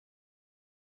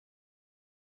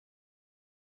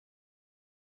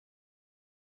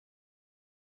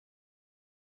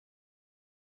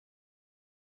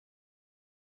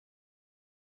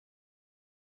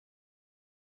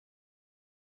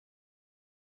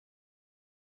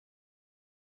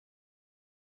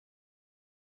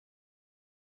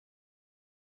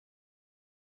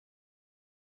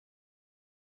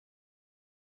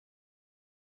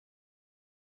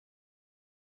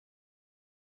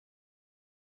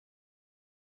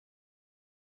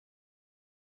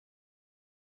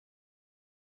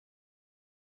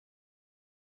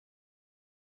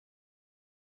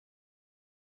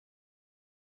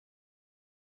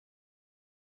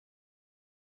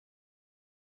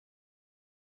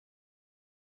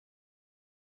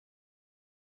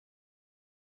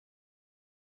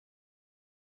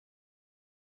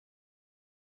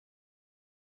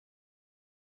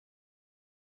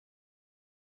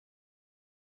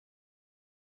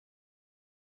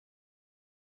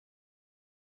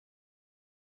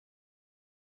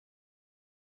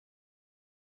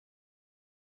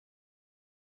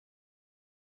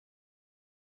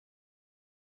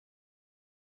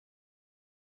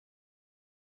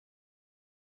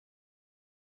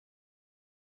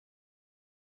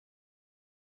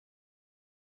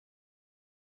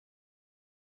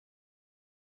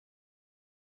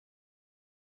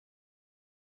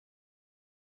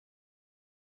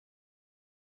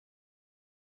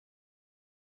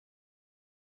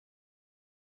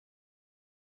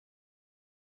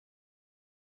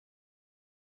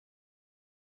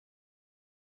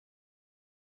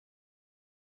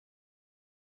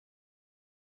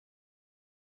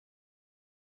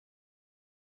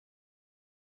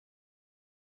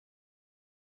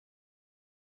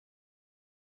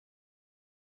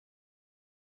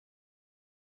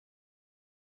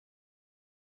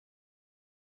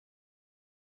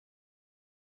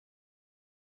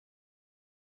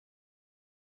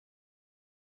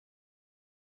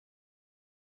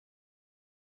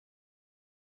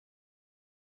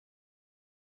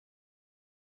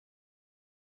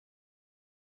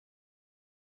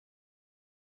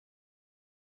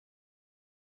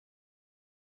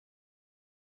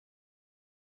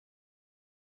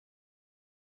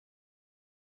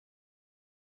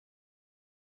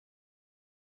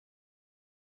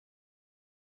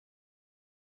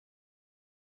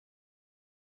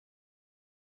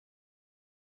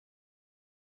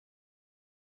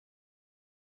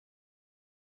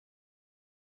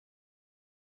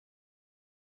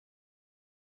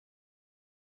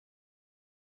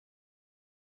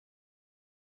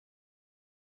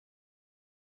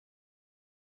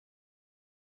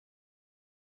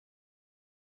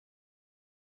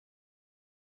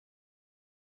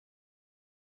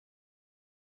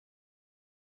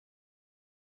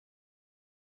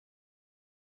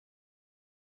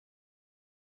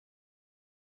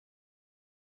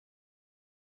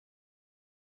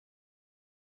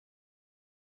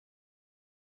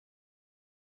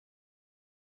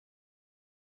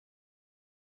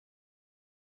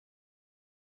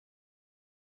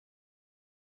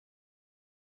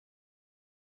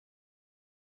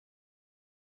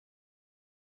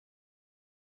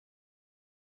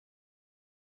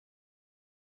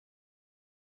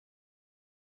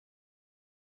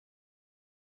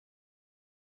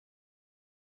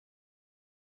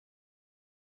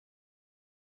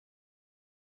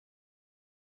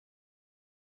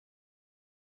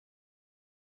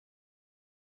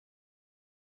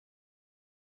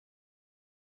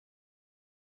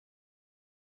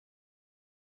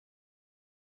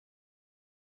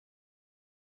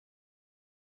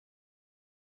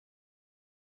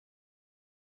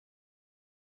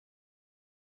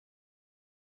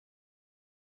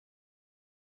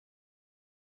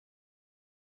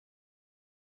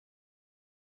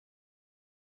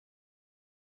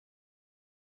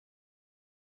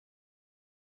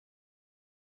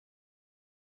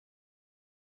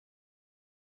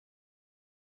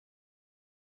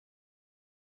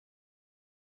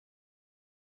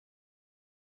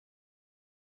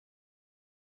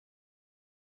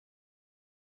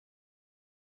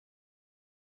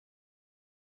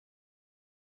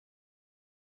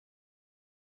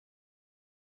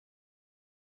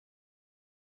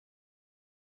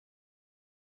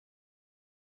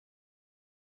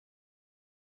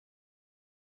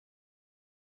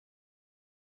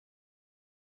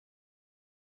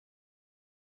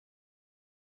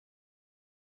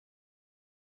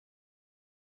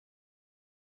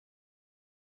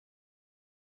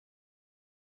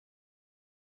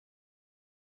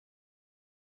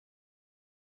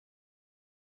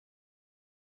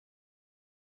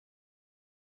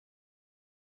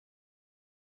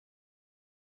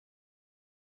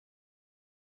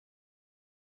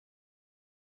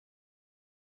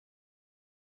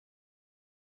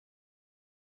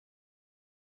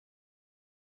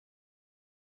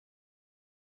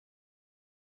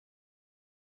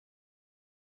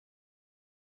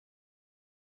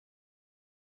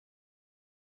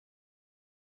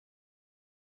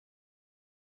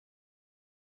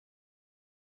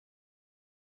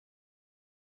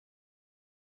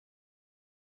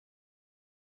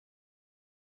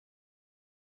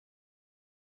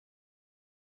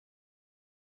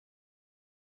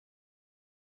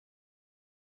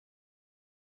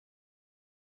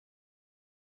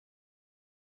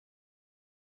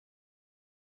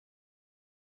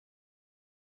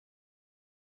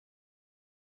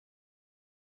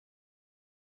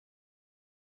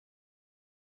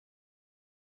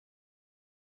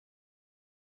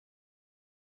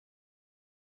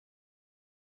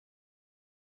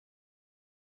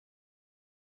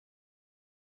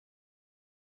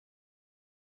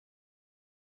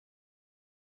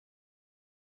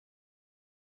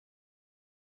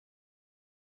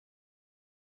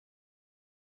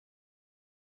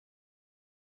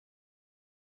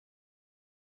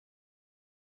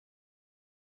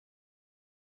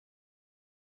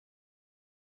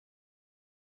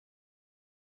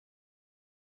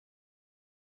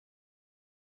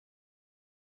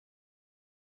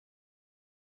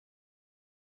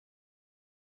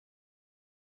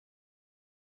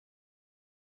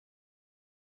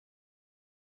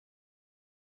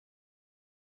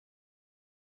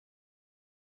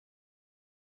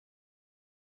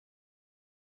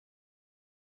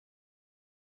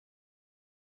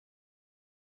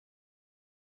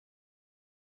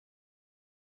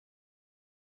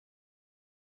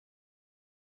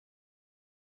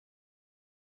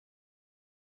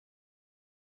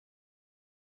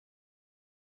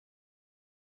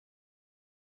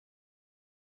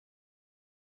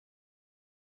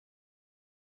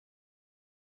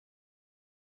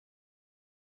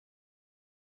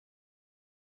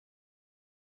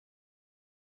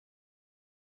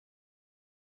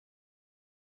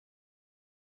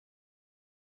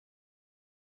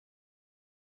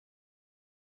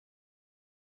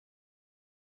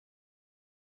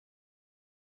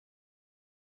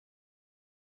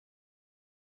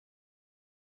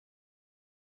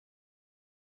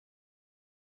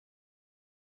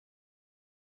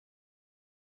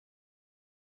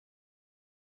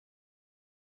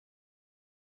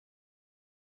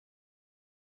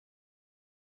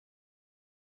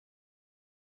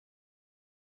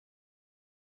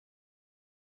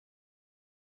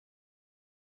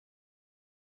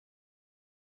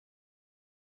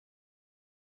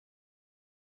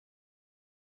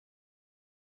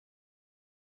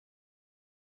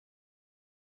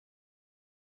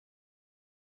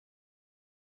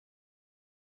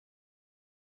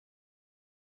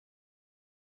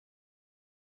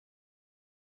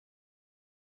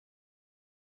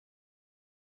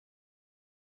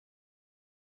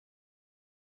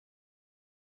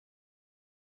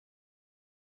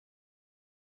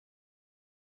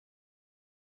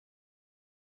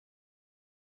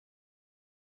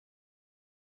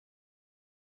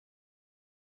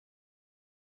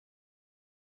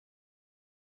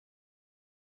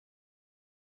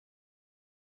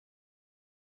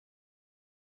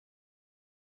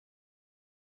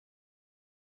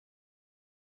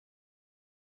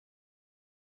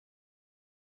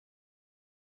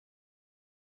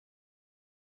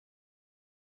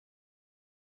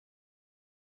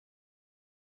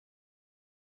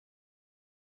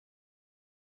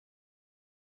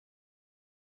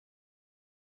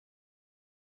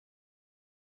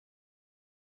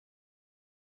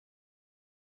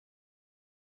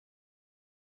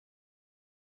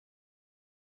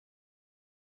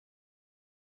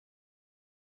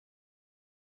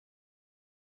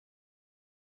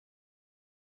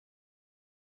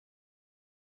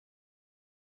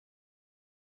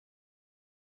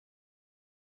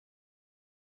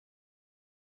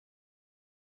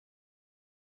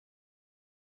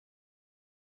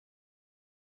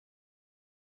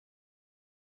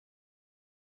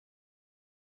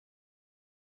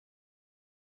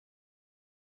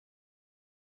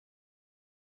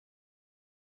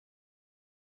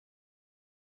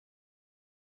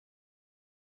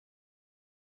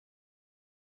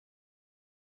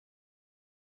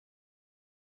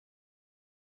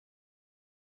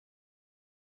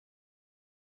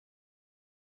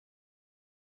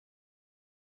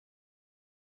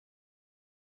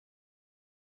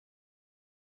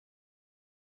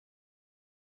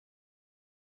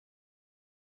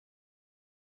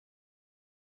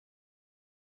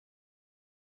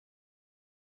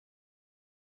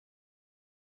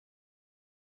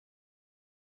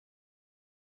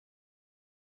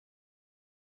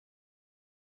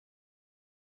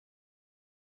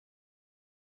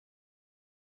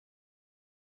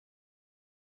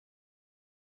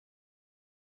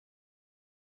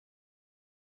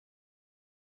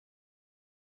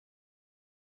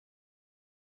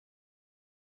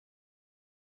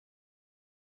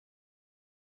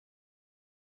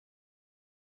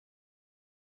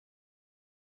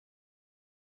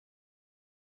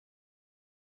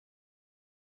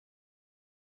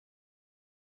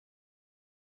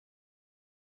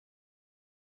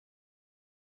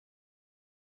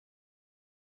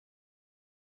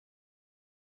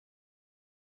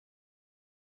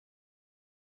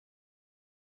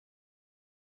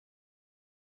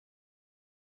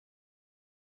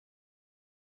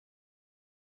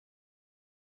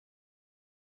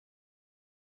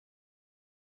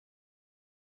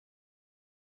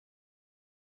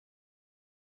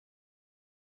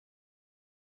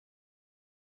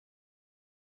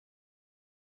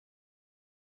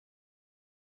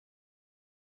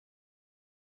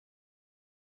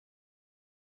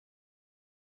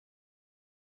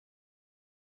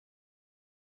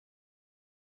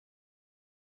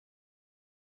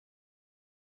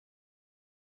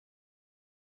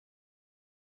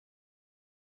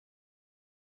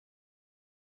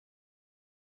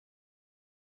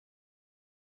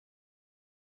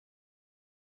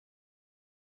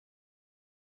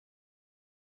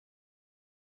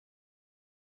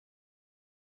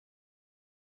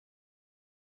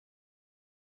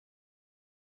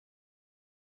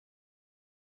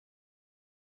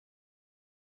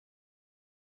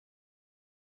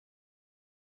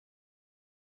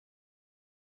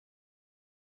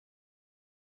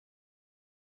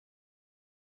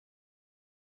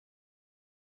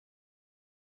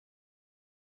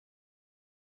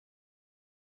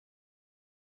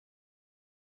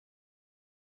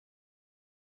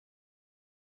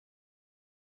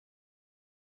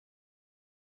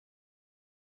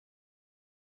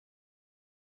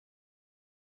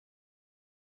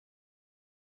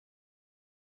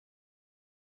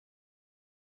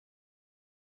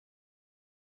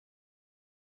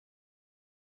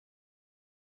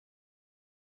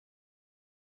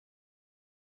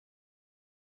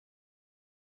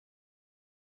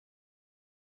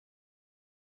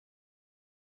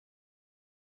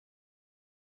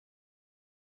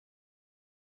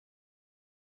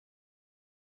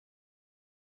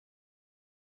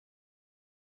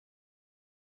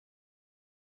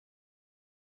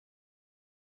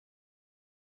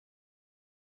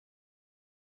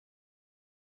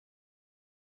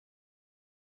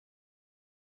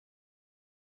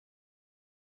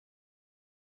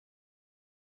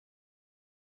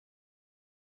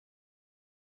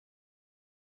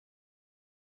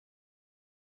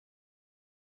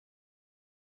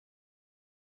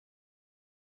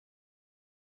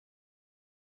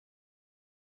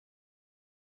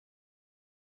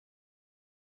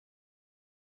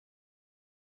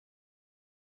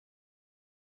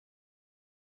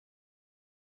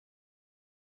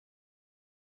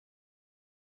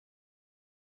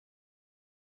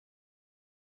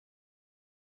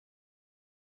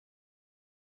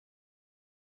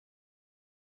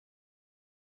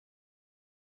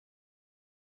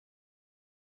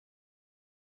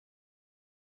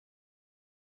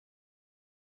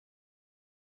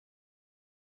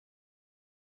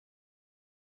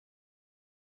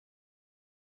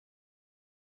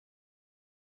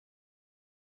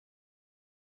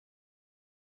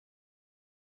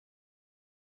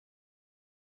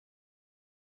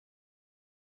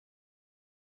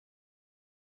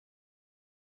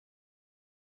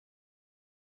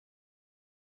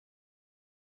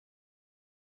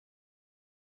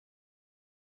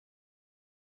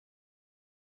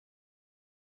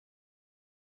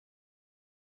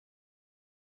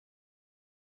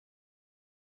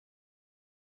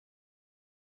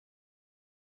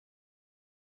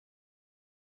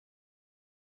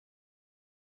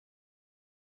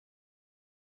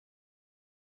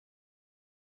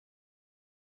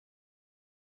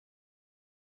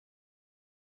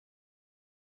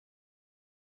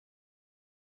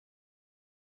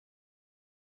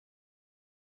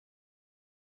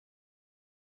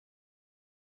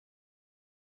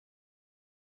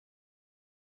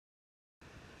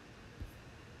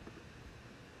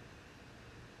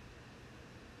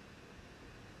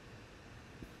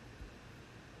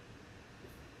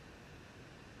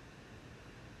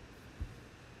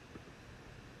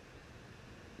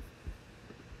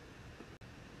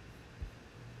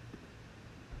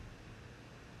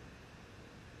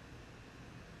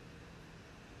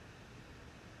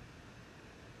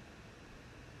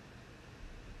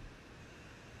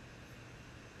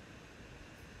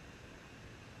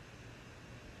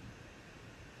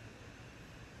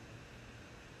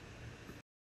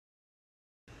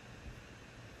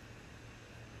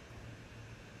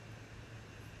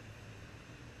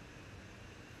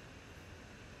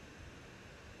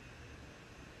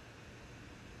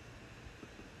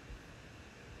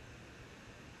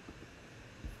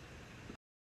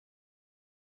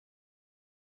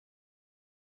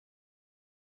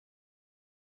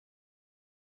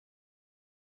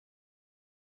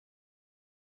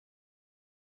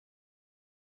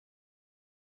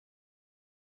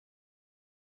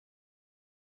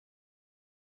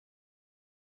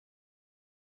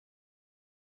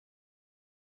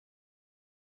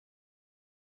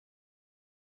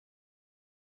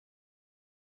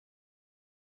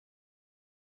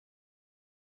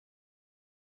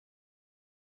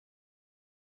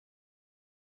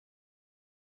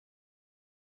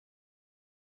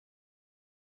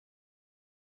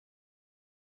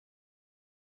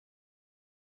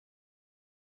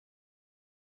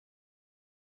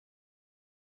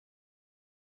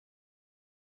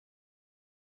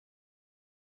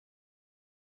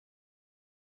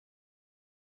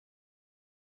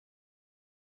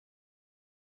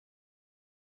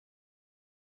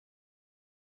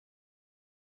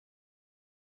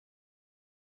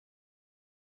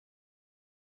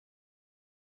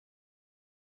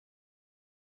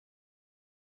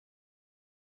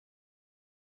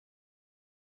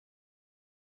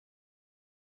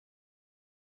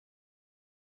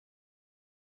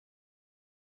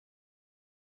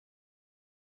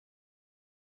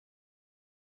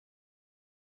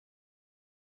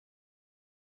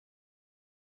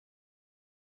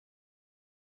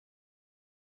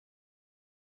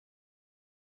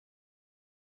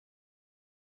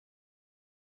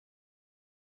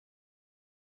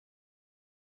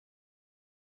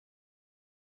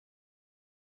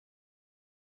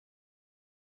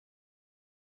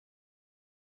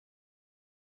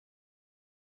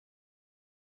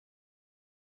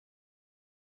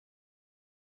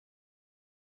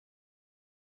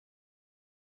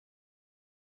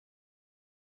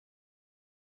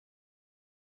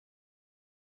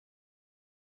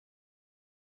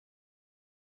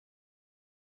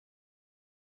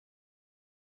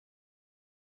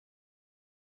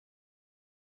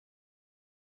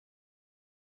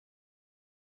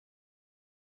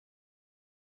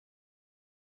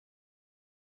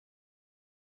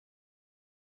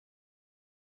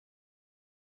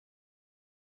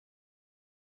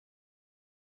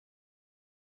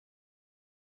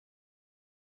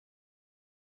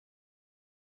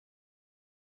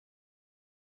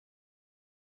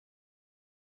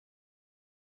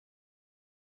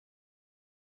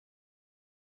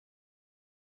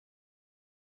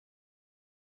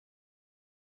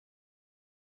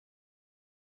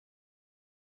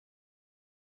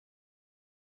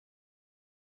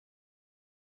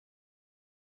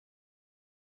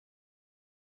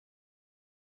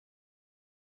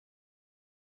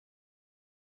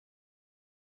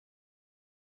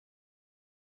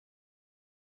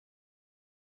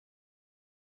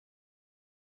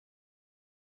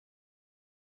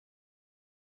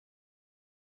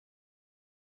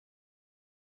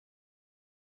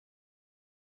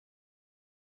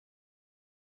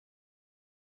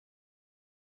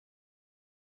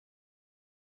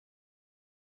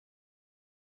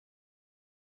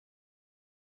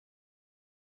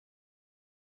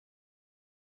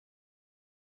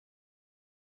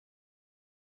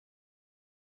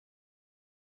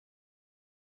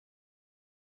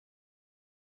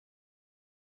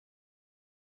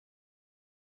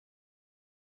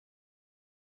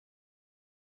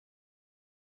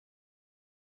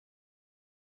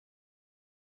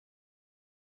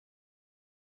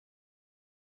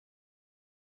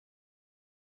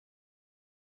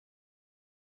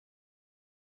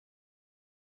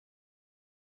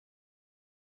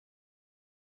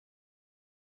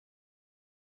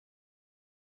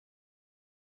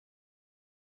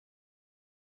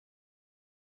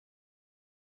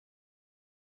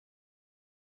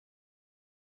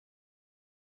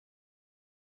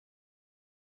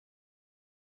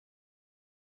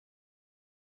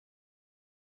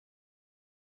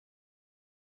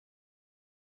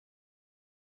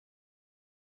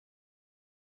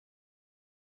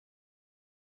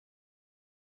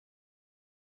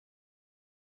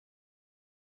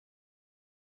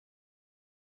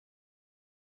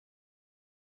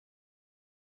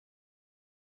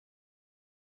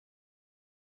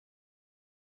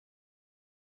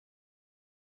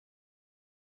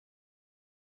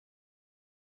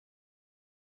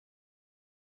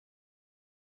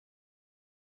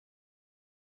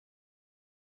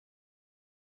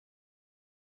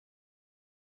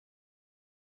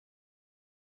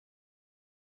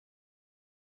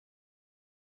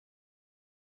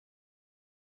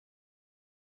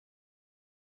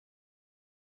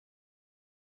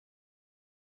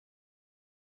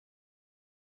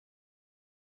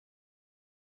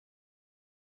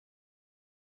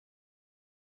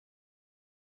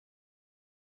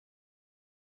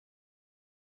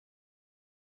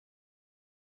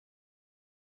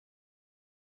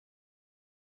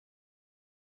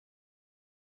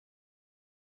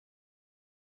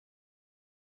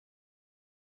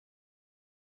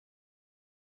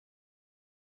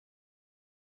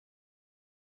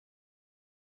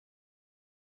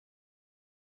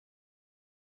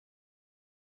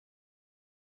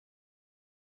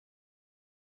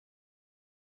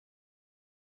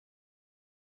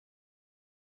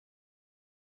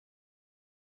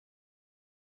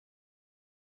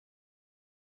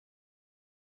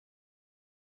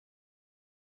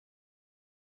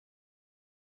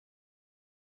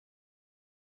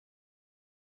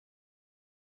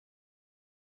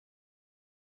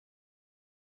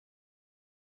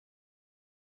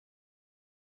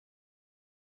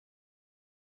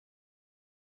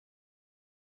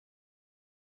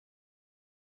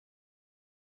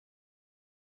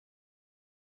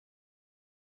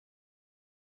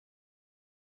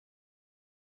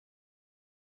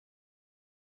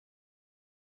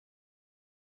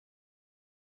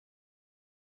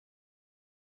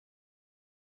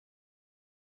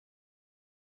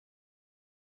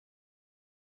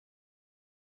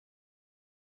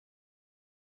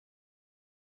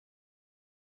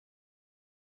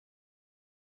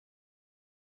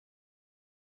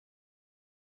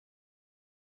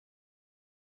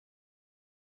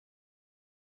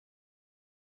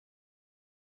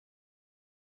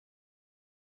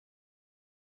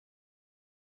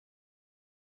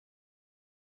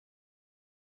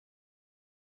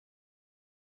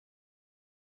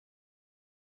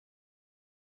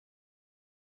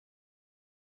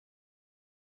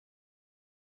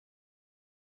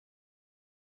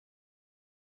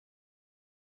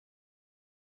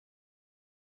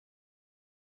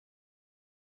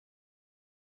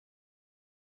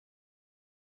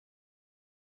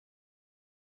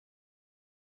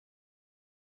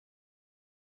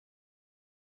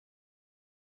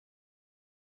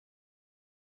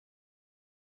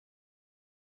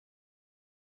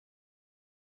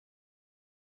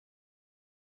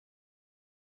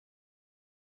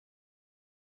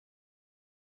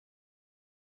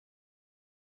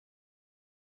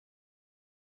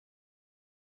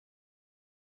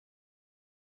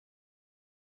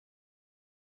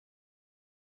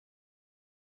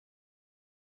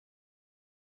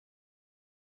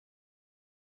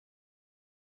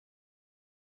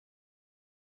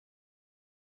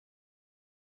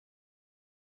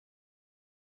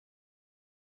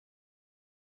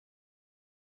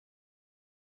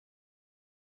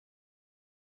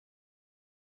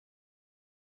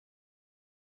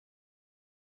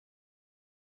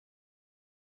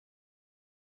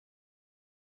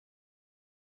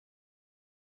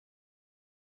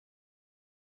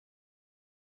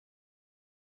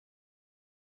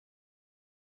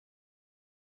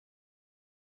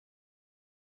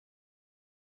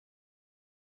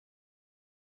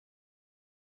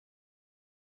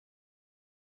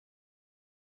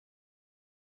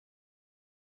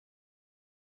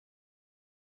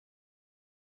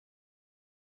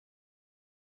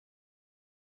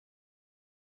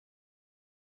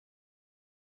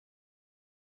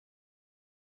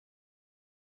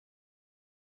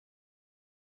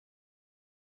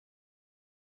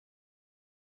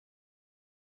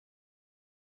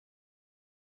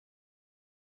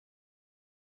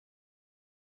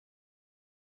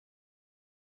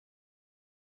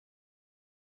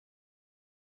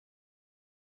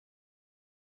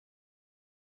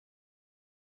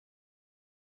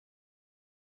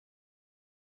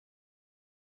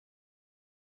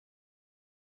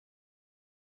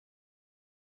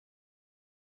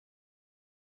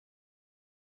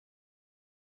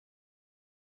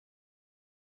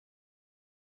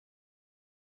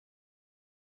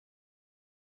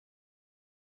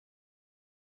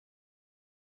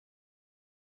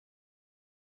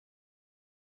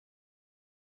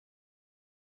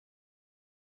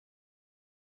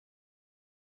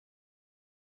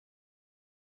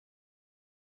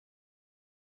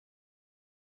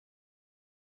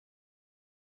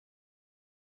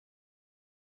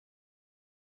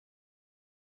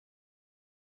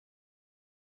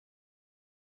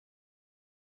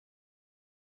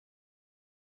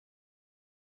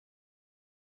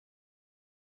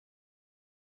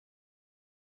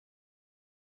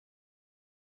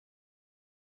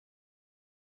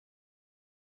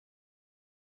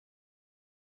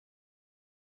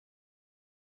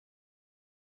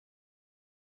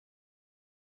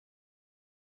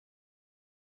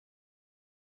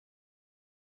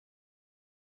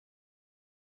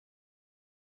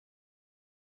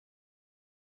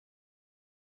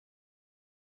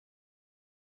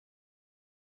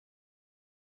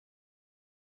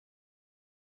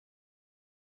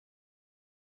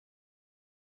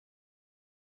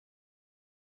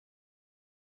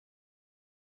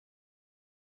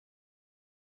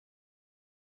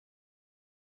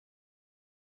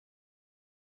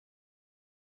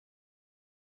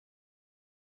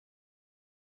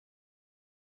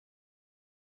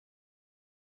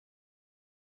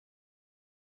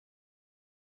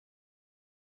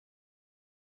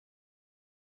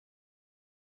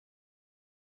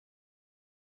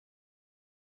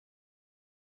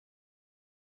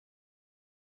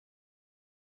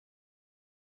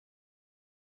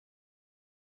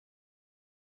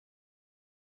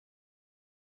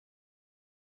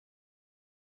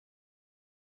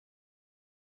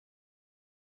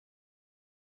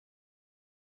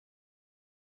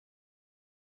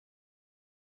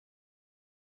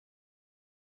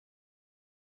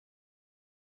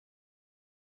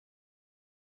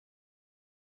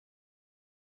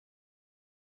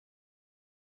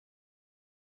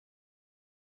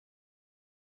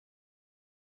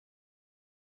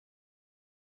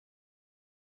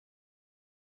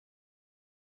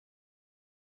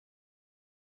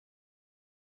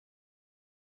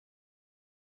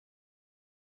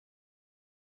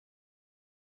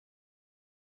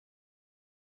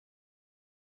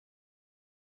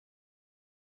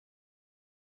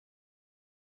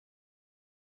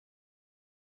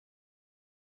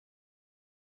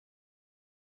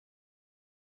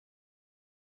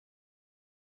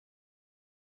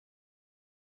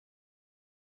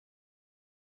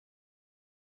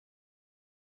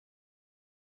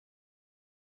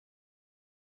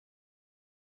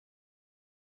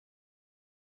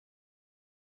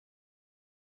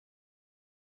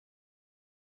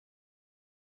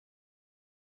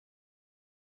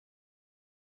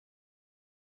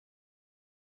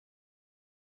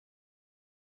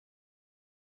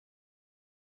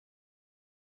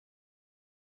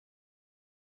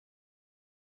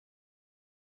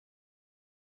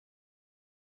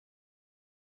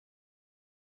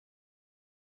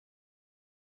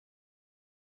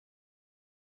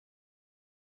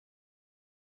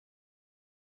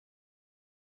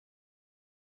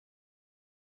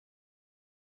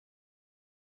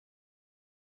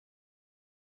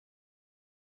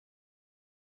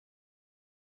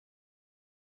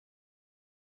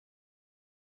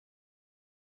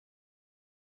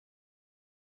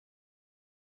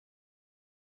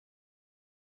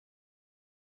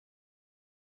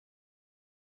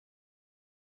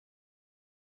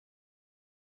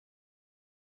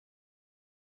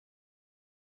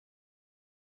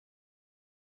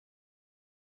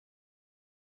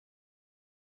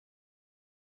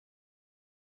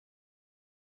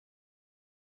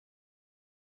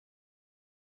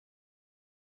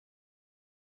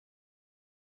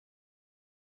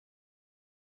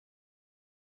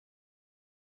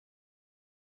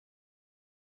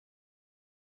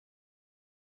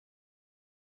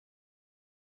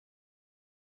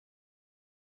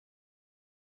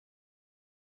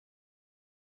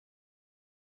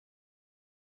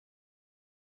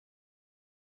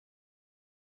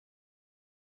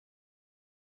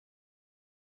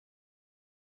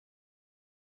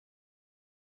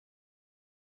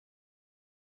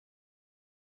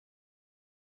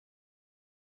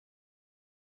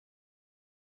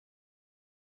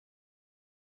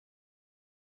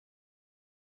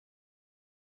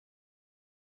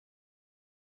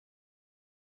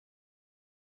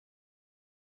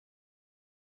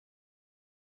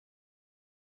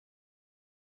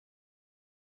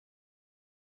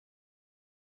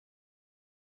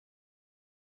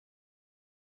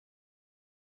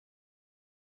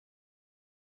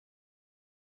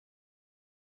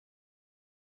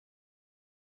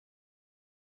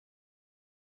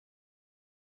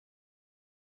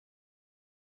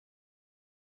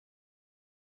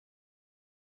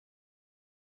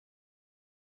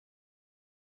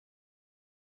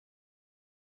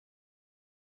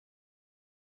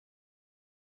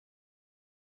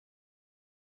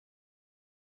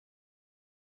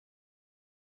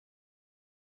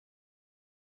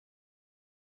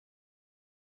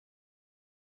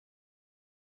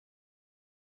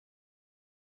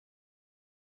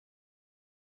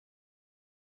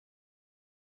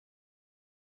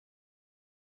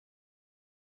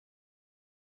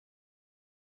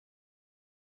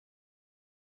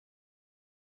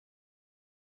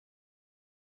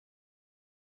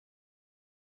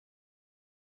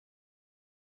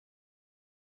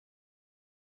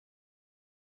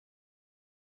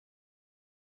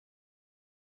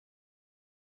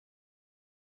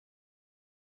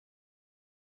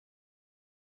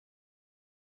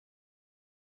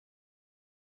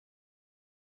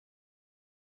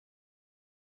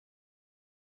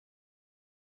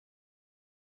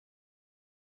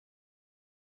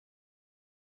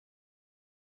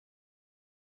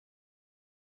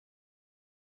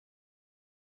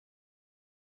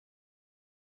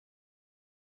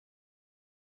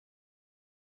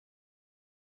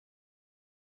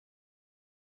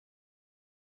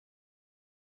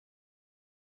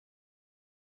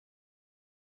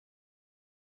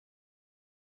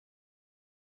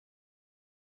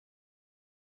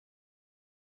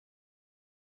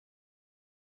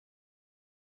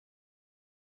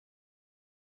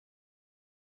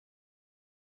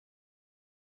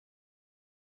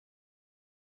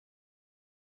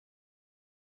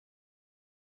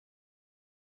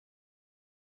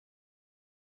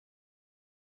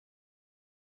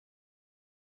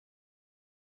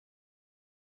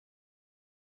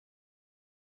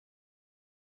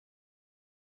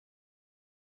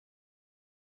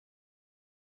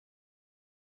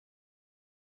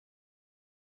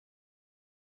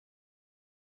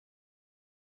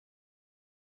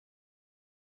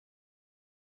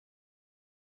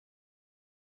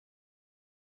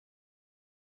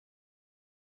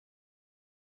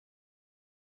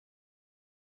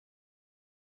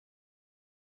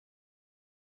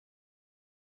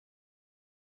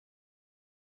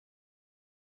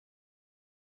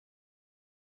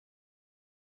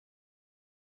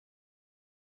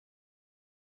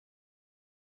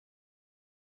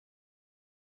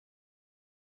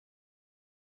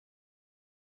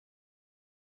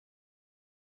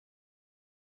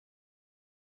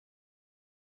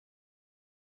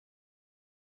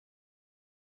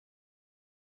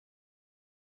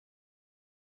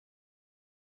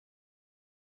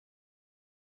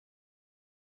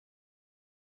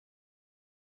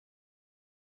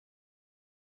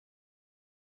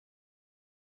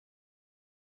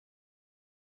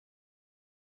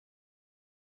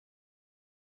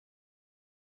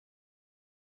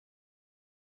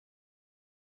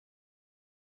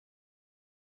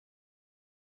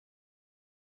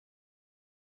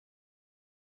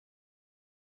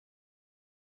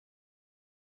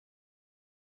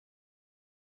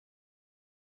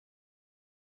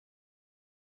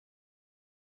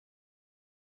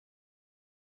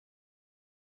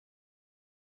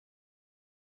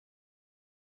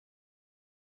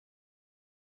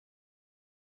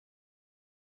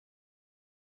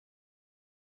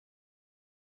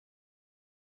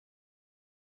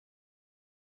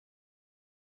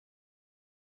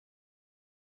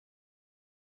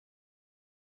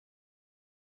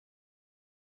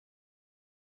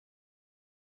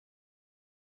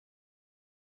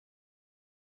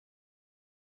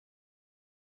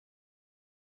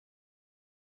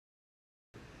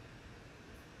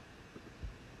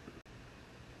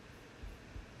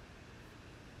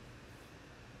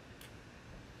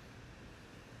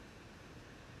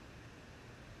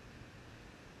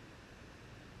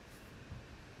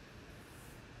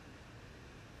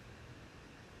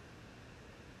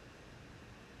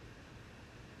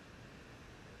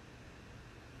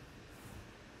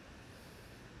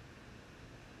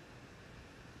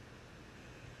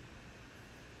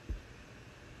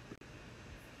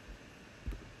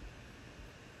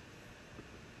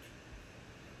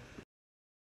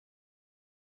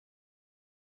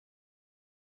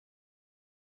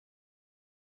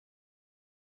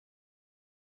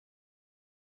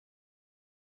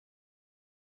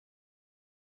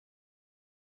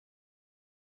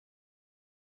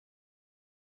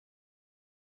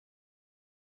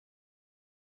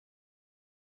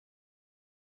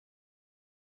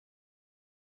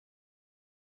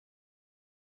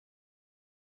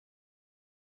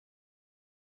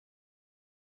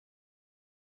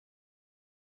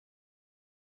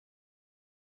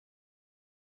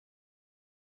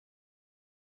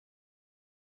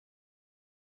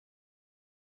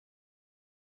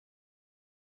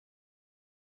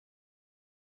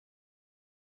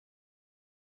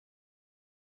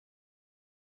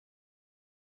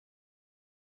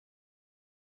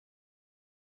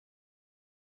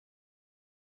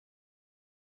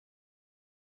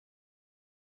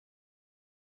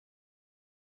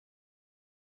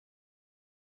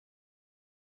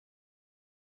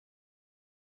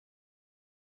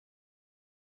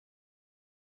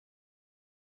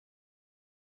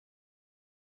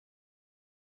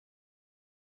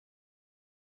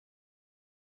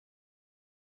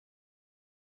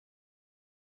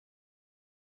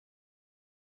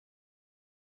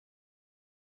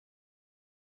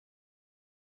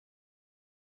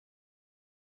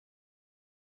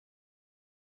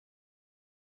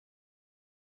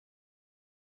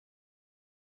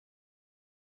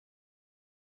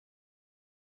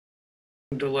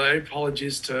delay.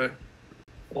 Apologies to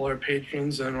all our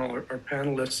patrons and all our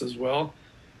panelists as well.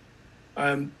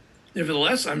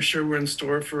 Nevertheless, I'm sure we're in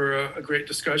store for a great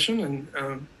discussion.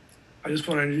 And I just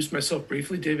want to introduce myself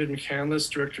briefly. David McCandless,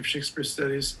 Director of Shakespeare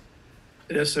Studies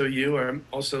at SOU. I'm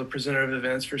also the presenter of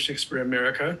events for Shakespeare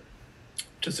America,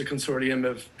 which is a consortium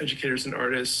of educators and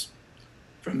artists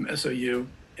from SOU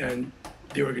and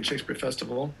the Oregon Shakespeare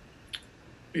Festival.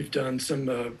 We've done some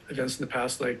events in the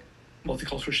past, like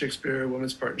Multicultural Shakespeare,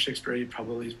 Women's Part in Shakespeare. You've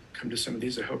probably come to some of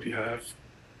these, I hope you have.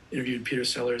 Interviewed Peter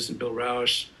Sellers and Bill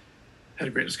Rausch. Had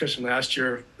a great discussion last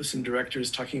year with some directors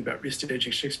talking about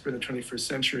restaging Shakespeare in the 21st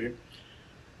century.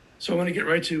 So I want to get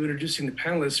right to introducing the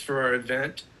panelists for our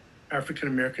event, African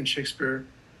American Shakespeare,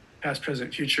 Past,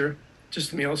 Present, Future.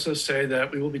 Just let me also say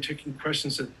that we will be taking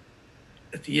questions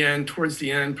at the end, towards the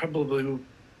end, probably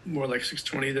more like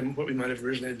 6:20 than what we might have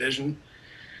originally envisioned,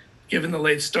 given the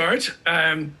late start.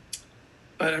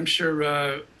 But I'm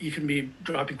sure you can be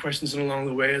dropping questions in along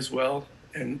the way as well.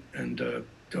 And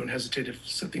don't hesitate if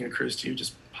something occurs to you,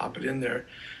 just pop it in there.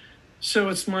 So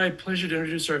it's my pleasure to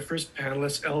introduce our first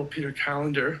panelist, L. Peter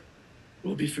Callender, who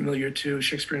will be familiar to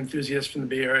Shakespeare enthusiasts from the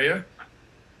Bay Area.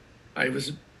 I was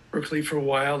at Berkeley for a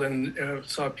while and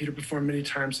saw Peter perform many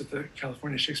times at the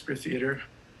California Shakespeare Theater,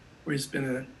 where he's been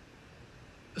an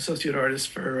associate artist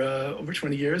for over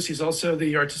 20 years. He's also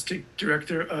the artistic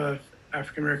director of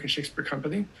African American Shakespeare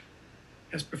Company.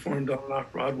 Has performed on and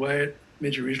off Broadway at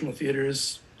major regional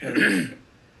theaters and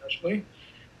internationally.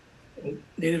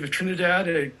 Native of Trinidad,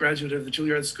 a graduate of the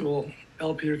Juilliard School,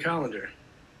 L. Peter Callender.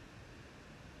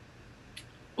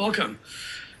 Welcome.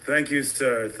 Thank you,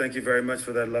 sir. Thank you very much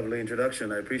for that lovely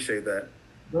introduction. I appreciate that.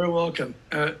 Very welcome.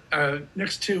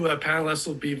 Next two panelists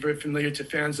will be very familiar to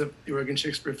fans of the Oregon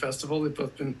Shakespeare Festival. They've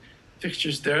both been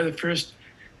fixtures there. The first,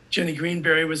 Jennie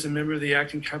Greenberry, was a member of the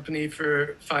acting company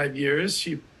for 5 years.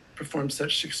 She performed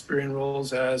such Shakespearean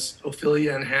roles as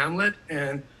Ophelia in Hamlet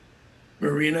and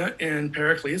Marina in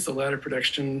Pericles, the latter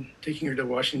production taking her to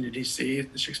Washington, D.C.,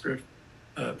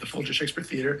 the Folger Shakespeare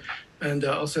Theater, and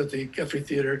also at the Guthrie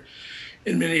Theater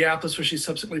in Minneapolis, where she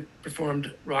subsequently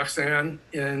performed Roxanne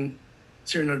in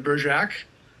Cyrano de Bergerac.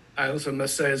 I also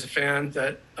must say, as a fan,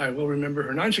 that I will remember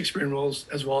her non-Shakespearean roles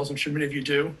as well, as I'm sure many of you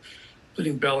do,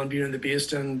 including Belle in Beauty and the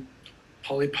Beast and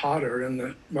Polly Potter in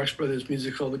the Marx Brothers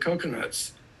musical, The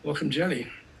Coconuts. Welcome, Jennie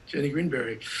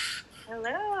Greenberry.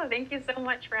 Hello, thank you so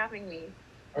much for having me.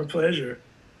 Our pleasure.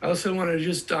 I also want to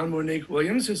introduce Monique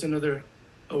Williams, who's another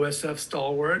OSF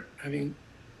stalwart, having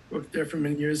worked there for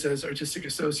many years as artistic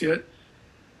associate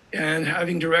and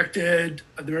having directed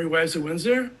The Merry Wives of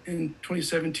Windsor in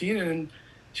 2017. And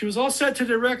she was all set to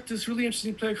direct this really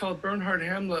interesting play called Bernhard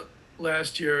Hamlet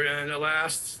last year. And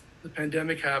alas, the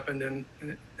pandemic happened and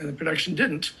the production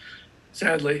didn't,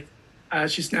 sadly.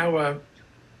 She's now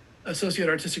Associate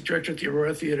Artistic Director at the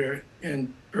Aurora Theater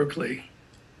in Berkeley.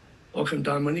 Welcome,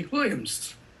 Monique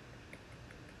Williams.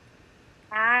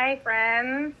 Hi,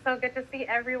 friends. So good to see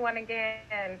everyone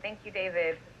again. Thank you,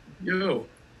 David. You.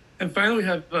 And finally, we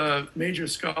have a major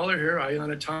scholar here,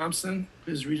 Ayanna Thompson,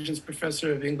 who's Regents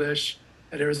Professor of English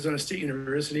at Arizona State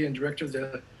University and Director of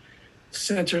the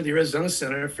Arizona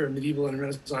Center for Medieval and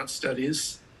Renaissance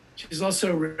Studies. She's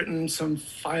also written some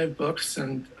 5 books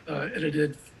and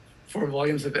edited 4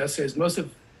 volumes of essays, most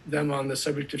of them on the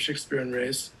subject of Shakespeare and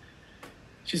race.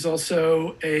 She's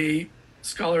also a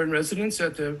scholar in residence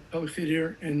at the Public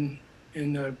Theater in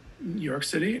New York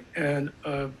City and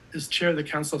is chair of the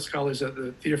Council of Scholars at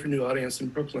the Theater for New Audience in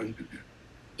Brooklyn.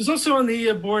 She's also on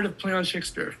the board of Play on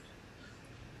Shakespeare.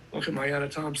 Welcome, Ayanna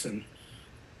Thompson.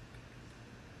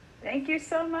 Thank you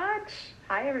so much.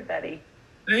 Hi, everybody.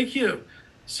 Thank you.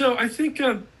 So I think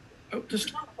to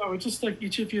start, I would just like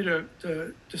each of you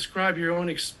to describe your own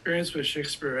experience with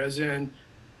Shakespeare, as in,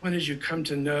 when did you come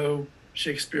to know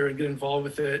Shakespeare and get involved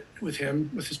with it, with him,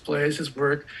 with his plays, his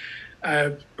work?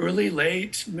 Early,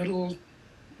 late, middle,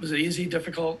 was it easy,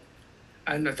 difficult?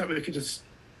 And I thought we could just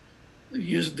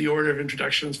use the order of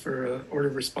introductions for order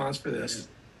of response for this.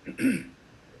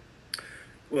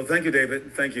 Well, thank you,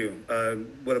 David. Thank you.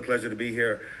 What a pleasure to be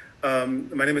here.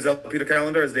 My name is L. Peter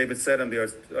Callender. As David said, I'm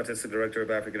the Artistic Director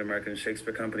of African American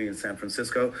Shakespeare Company in San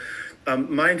Francisco.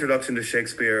 My introduction to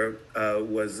Shakespeare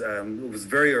was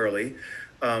very early.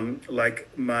 Like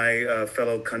my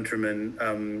fellow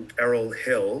countryman, Errol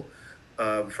Hill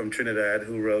from Trinidad,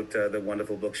 who wrote the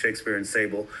wonderful book Shakespeare and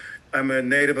Sable. I'm a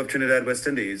native of Trinidad, West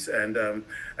Indies, and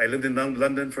I lived in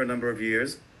London for a number of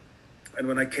years. And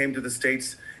when I came to the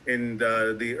States in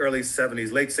the early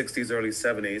 70s, late 60s, early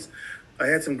 70s, I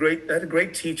had a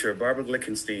great teacher, Barbara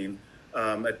Glickenstein,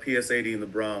 at PS 80 in the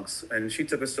Bronx, and she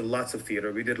took us to lots of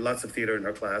theater. We did lots of theater in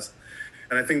her class.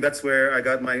 And I think that's where I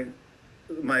got my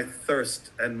thirst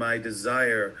and my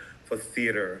desire for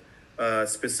theater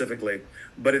specifically.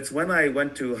 But it's when I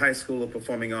went to High School of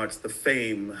Performing Arts, the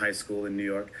Fame High School in New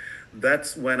York,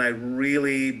 that's when I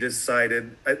really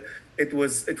decided. It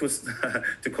was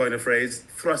to coin a phrase,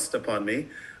 thrust upon me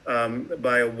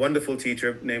by a wonderful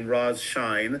teacher named Roz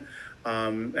Shine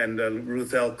and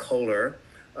Ruth L. Kohler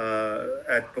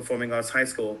at Performing Arts High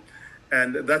School.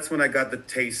 And that's when I got the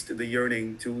taste, the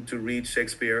yearning to read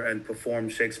Shakespeare and perform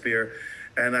Shakespeare.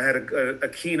 And I had a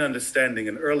keen understanding,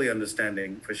 an early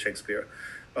understanding for Shakespeare.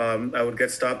 I would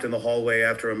get stopped in the hallway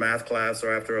after a math class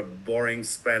or after a boring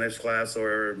Spanish class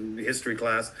or history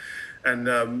class. And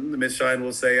Ms. Shine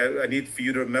will say, I need for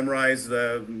you to memorize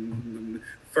the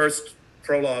first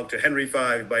prologue to Henry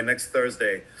V by next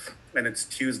Thursday. And it's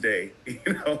Tuesday, you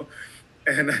know.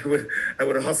 And I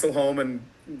would hustle home and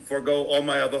forego all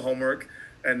my other homework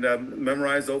and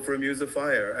memorize O for a Muse of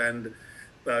Fire. And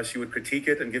she would critique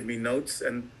it and give me notes.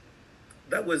 And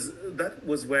that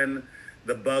was when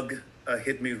the bug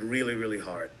hit me really, really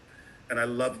hard. And I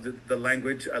loved the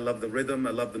language. I loved the rhythm.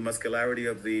 I loved the muscularity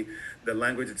of the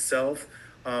language itself.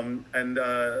 And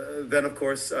then, of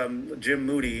course, Jim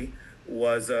Moody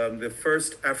was the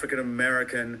first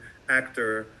African-American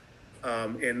actor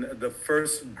in the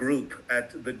first group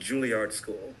at the Juilliard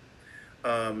School.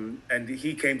 And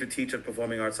he came to teach at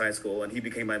Performing Arts High School, and he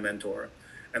became my mentor.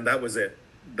 And that was it.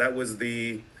 That was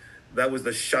the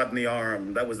shot in the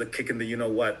arm. That was the kick in the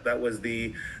you-know-what. That was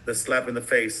the slap in the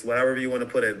face, whatever you want to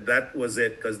put it. That was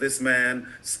it, because this man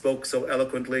spoke so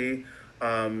eloquently,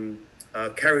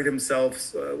 carried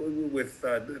himself with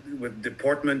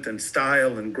deportment and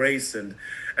style and grace. And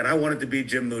I wanted to be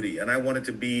Jim Moody, and I wanted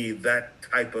to be that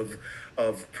type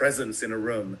of presence in a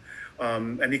room.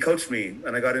 And he coached me,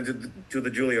 and I got into the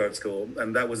Juilliard School,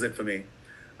 and that was it for me.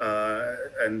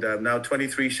 And now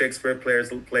 23 Shakespeare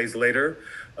plays later,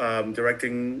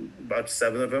 directing about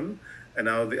 7 of them. And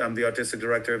now I'm the artistic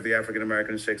director of the African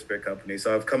American Shakespeare Company.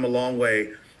 So I've come a long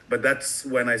way, but that's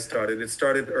when I started. It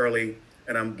started early,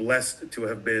 and I'm blessed to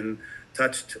have been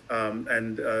touched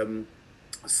and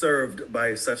served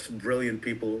by such brilliant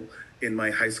people in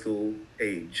my high school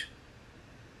age.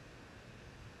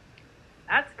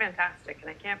 That's fantastic, and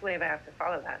I can't believe I have to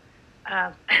follow that.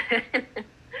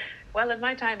 Well, in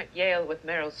my time at Yale with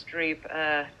Meryl Streep,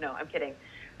 no, I'm kidding.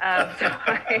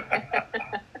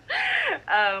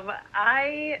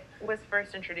 I was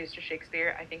first introduced to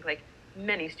Shakespeare, I think like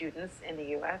many students in the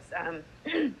U.S.,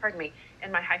 pardon me,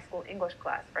 in my high school English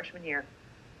class, freshman year.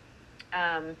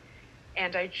 And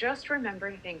I just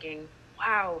remember thinking,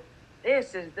 wow,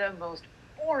 this is the most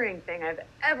boring thing I've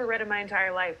ever read in my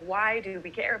entire life. Why do we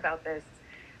care about this?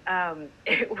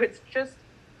 It was just,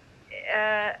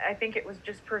 I think it was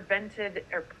just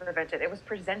it was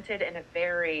presented in a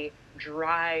very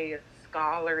dry,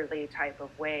 scholarly type of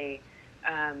way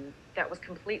that was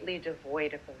completely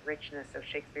devoid of the richness of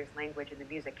Shakespeare's language and the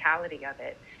musicality of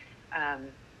it.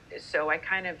 So I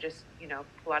kind of just,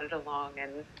 plodded along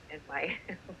in my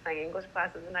my English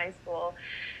classes in high school.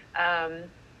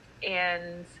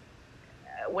 And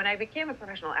when I became a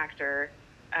professional actor,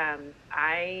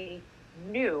 I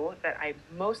knew that I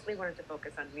mostly wanted to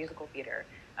focus on musical theater.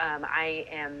 I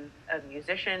am a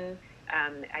musician.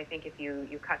 I think if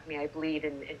you cut me, I bleed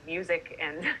in music,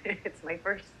 and it's my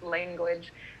first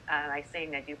language. I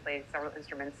sing, I do play several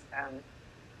instruments,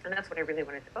 and that's what I really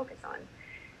wanted to focus on.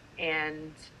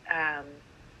 And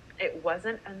it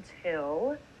wasn't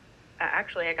until,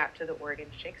 actually I got to the Oregon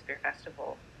Shakespeare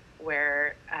Festival,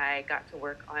 where I got to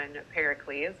work on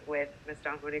Pericles with Miss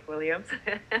Monique Williams,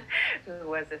 who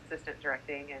was assistant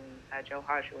directing, and Joe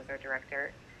Hodge, who was our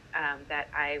director, that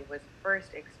I was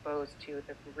first exposed to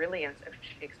the brilliance of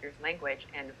Shakespeare's language.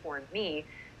 And for me,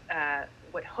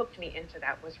 what hooked me into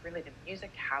that was really the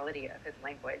musicality of his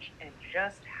language, and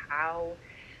just how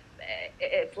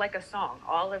it's like a song.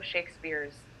 All of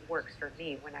Shakespeare's works, for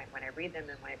me, when I read them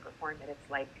and when I perform it, it's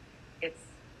like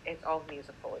it's all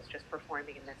musical. It's just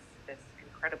performing in this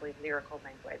incredibly lyrical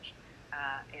language,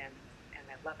 and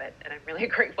I love it. And I'm really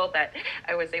grateful that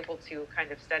I was able to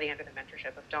kind of study under the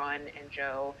mentorship of Dawn and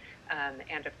Joe,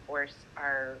 and of course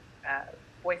our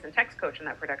voice and text coach in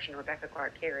that production, Rebecca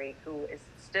Clark-Carey, who is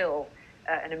still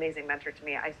an amazing mentor to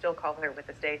me. I still call her with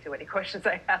this day to any questions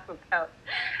I have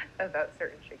about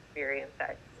certain Shakespearean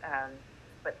texts.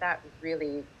 But that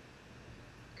really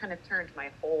kind of turned my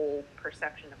whole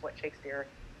perception of what Shakespeare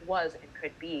was and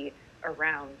could be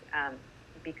around,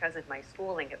 because of my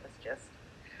schooling. It was just,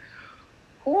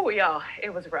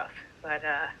 it was rough, but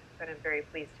I'm very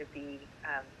pleased to be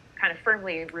kind of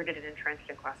firmly rooted and entrenched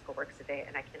in classical works today,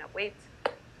 and I cannot wait.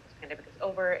 This pandemic is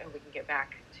over, and we can get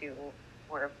back to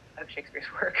more of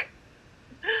Shakespeare's work.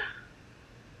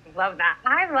 Love that.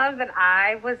 I love that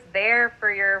I was there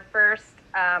for your first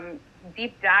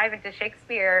deep dive into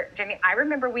Shakespeare. Jennie, I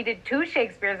remember we did 2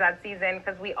 Shakespeares that season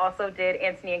because we also did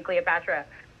Antony and Cleopatra.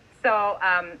 So,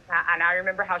 and I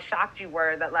remember how shocked you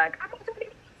were that like, I'm going to be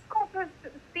this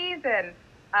season.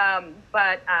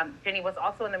 But Jennie was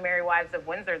also in The Merry Wives of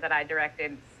Windsor that I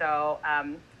directed. So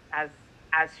as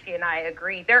she and I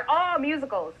agree, they're all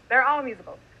musicals. They're all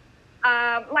musicals.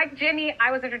 Like Jennie, I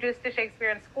was introduced to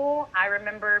Shakespeare in school. I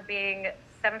remember being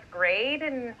 7th grade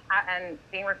and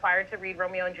being required to read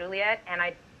Romeo and Juliet, and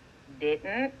I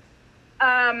didn't.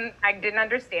 I didn't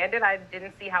understand it. I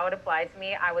didn't see how it applied to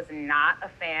me. I was not a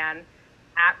fan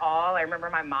at all. I remember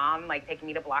my mom like taking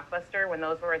me to Blockbuster when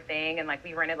those were a thing, and like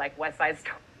we rented like West Side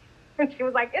Story, and she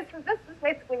was like, "This is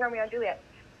basically Romeo and Juliet."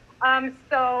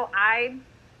 So I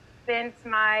spent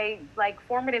my like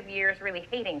formative years really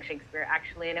hating Shakespeare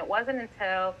actually, and it wasn't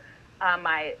until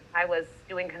I was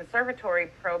doing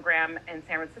conservatory program in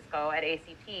San Francisco at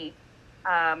ACT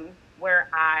where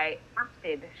I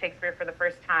acted Shakespeare for the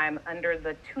first time under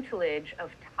the tutelage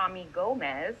of Tommy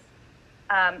Gomez,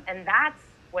 and that's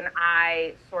when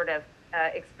I sort of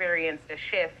experienced a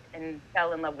shift and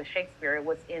fell in love with Shakespeare. It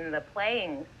was in the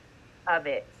playing of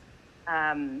it,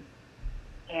 and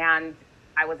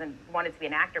I wanted to be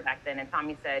an actor back then, and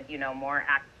Tommy said, you know, more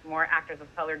actors of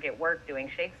color get work doing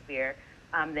Shakespeare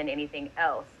than anything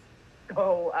else.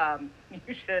 So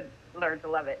you should learn to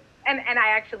love it. And I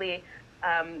actually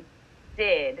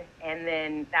did, and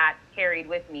then that carried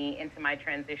with me into my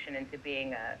transition into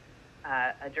being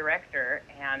a director,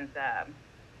 and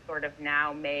sort of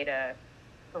now made a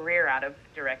career out of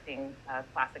directing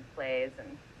classic plays.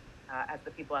 And as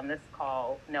the people on this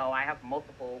call know, I have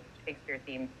multiple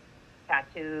Shakespeare-themed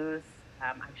tattoos.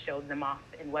 I've showed them off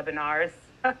in webinars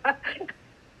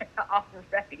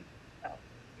already. So,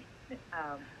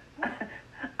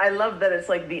 I love that it's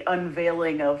like the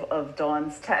unveiling of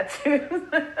Dawn's tattoos.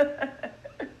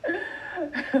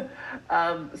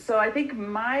 So I think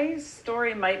my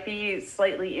story might be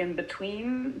slightly in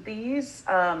between these.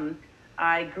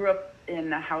 I grew up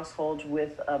in a household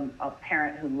with a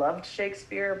parent who loved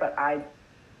Shakespeare, but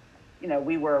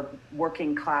we were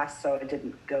working class, so I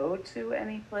didn't go to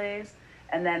any plays.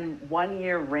 And then one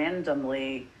year,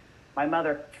 randomly, my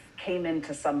mother came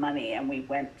into some money and we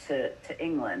went to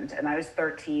England, and I was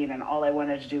 13, and all I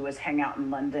wanted to do was hang out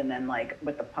in London and like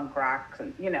with the punk rocks,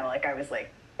 and like I was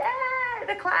like, yeah,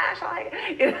 the Clash,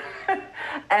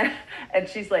 and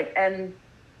she's like,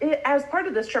 as part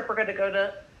of this trip, we're going to go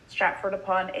to Stratford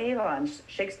upon Avon,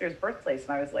 Shakespeare's birthplace.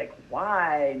 And I was like,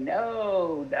 why?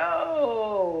 No.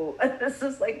 This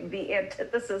is like the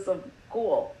antithesis of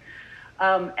cool.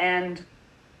 And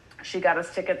she got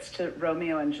us tickets to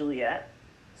Romeo and Juliet,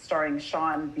 starring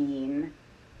Sean Bean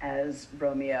as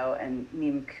Romeo and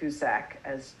Neem Cusack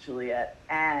as Juliet,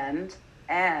 and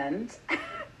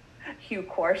Hugh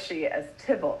Quarshie as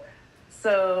Tybalt.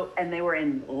 So, and they were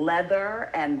in leather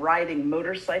and riding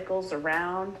motorcycles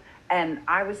around. And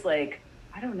I was like,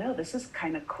 I don't know, this is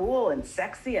kind of cool and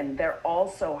sexy, and they're all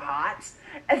so hot.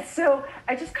 And so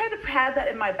I just kind of had that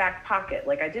in my back pocket.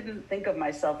 Like, I didn't think of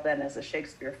myself then as a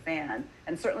Shakespeare fan.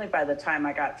 And certainly by the time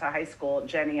I got to high school,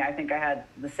 Jennie, I think I had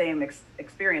the same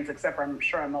experience, except for I'm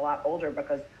sure I'm a lot older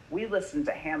because we listened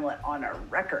to Hamlet on a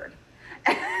record.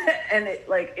 And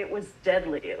it was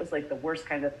deadly. It was like the worst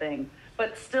kind of thing.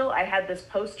 But still, I had this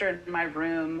poster in my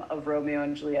room of Romeo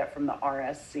and Juliet from the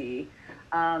RSC.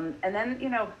 And then,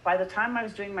 by the time I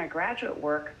was doing my graduate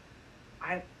work,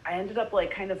 I ended up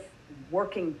like kind of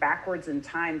working backwards in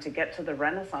time to get to the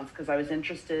Renaissance because I was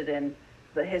interested in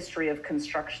the history of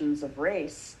constructions of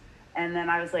race. And then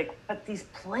I was like, but these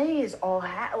plays all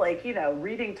had, like,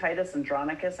 reading Titus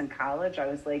Andronicus in college, I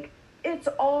was like, it's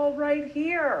all right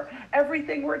here.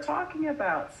 Everything we're talking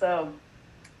about. So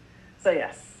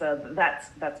yes, so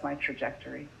that's my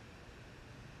trajectory.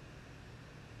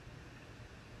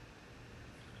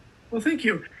 Well, thank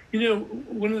you.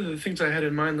 One of the things I had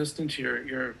in mind listening to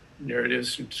your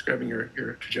narratives and describing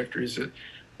your trajectories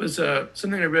was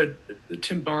something I read that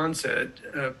Tim Bond said.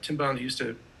 Tim Bond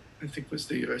I think was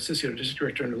the associate artistic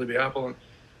director under Libby Apple. And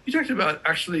he talked about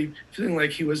actually feeling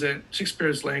like he was in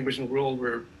Shakespeare's language and world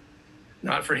were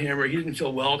not for him, or he didn't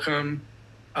feel welcome.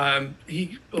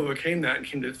 He overcame that and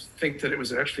came to think that it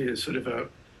was actually a sort of a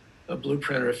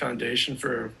blueprint or a foundation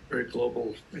for a very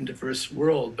global and diverse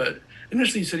world. But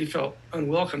initially he said he felt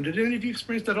unwelcome. Did any of you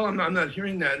experience that at all? I'm not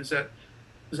hearing that. Is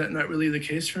that not really the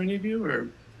case for any of you? Or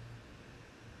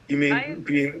you mean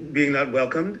being not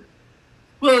welcomed?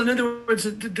 Well, in other words,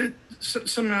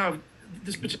 somehow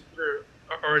this particular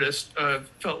artist,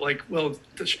 felt like, well,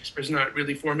 the Shakespeare's not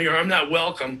really for me, or I'm not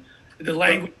welcome. The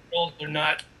language world are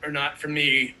not for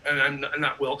me, and I'm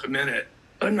not welcome in it.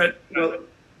 I'm not. Well,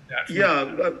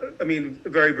 I mean,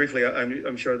 very briefly,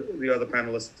 I'm sure the other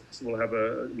panelists will have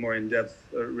a more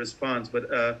in-depth response,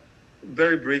 but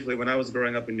very briefly, when I was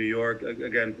growing up in New York,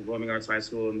 again, Performing Arts High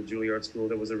School and the Juilliard School,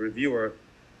 there was a reviewer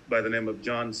by the name of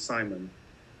John Simon.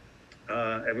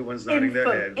 Everyone's nodding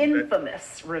their head.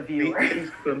 Infamous reviewer. The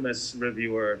infamous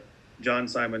reviewer, John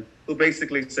Simon, who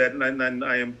basically said, and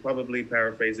I am probably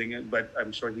paraphrasing it, but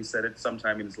I'm sure he said it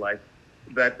sometime in his life,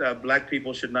 that Black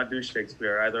people should not do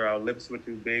Shakespeare. Either our lips were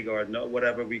too big or no,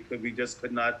 whatever we just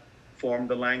could not form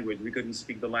the language. We couldn't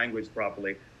speak the language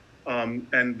properly.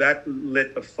 And that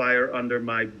lit a fire under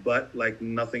my butt like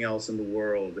nothing else in the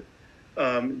world.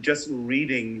 Just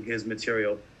reading his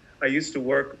material. I used to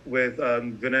work with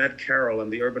Vinette Carroll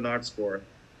and the Urban Arts Corps.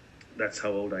 That's how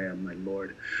old I am, my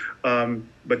Lord.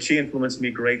 But she influenced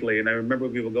me greatly. And I remember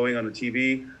we were going on a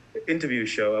TV interview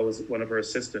show. I was one of her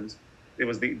assistants. It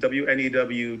was the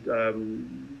WNEW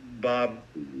Bob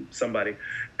somebody.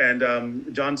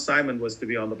 And John Simon was to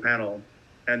be on the panel.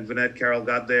 And Vinette Carroll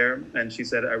got there and she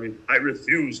said, I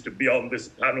refuse to be on this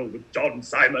panel with John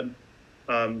Simon.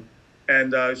 We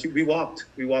walked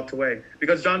away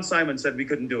because John Simon said we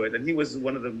couldn't do it. And he was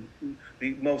one of the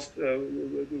most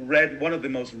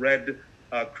read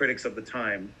critics of the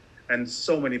time. And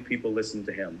so many people listened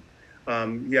to him.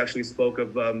 He actually spoke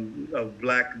of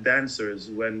Black dancers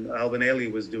when Alvin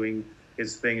Ailey was doing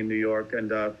his thing in New York.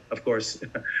 And of course,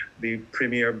 the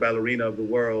premier ballerina of the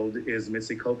world is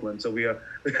Missy Copeland. So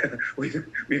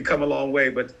we've come a long way,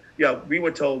 but yeah, we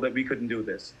were told that we couldn't do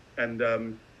this. And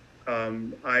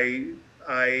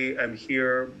I am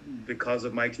here because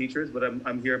of my teachers, but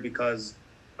I'm here because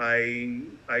I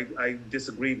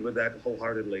disagreed with that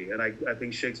wholeheartedly. And I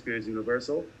think Shakespeare is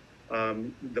universal.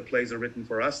 The plays are written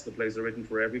for us. The plays are written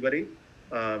for everybody.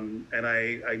 And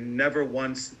I never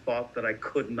once thought that I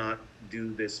could not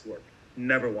do this work.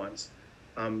 Never once.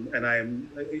 And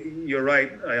you're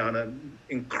right, Ayanna,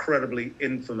 incredibly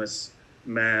infamous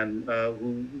man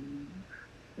who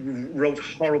wrote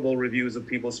horrible reviews of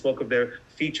people, spoke of their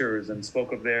features and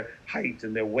spoke of their height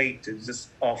and their weight. It's just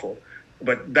awful.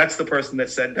 But that's the person that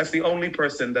said, that's the only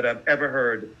person that I've ever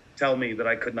heard tell me that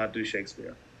I could not do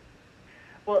Shakespeare.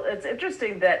 Well, it's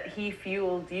interesting that he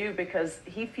fueled you because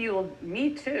he fueled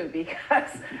me too, because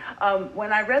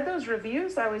when I read those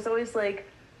reviews, I was always like,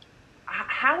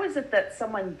 how is it that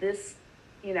someone this,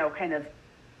 kind of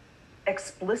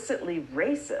explicitly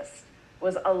racist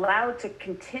was allowed to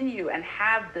continue and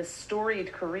have this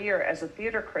storied career as a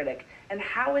theater critic? And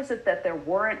how is it that there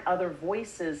weren't other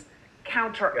voices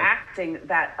counteracting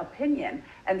that opinion?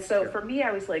 And so for me,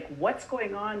 I was like, what's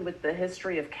going on with the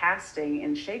history of casting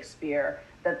in Shakespeare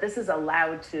that this is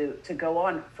allowed to go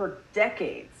on for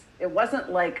decades? It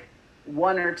wasn't like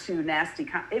one or two nasty,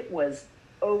 it was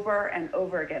over and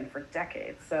over again for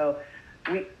decades. So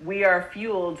we are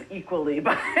fueled equally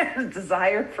by a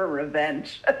desire for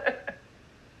revenge.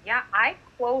 Yeah, I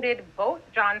quoted both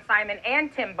John Simon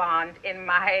and Tim Bond in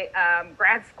my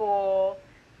grad school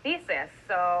thesis.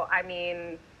 So, I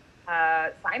mean,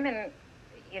 Simon,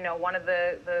 one of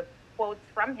the quotes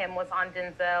from him was on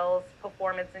Denzel's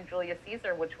performance in Julius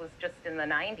Caesar, which was just in the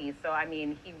 90s. So, I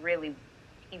mean, he really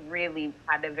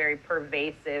had a very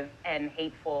pervasive and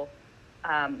hateful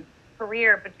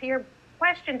career. But to your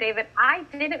question, David, I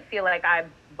didn't feel like I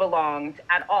belonged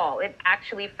at all. It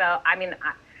actually felt,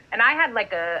 and I had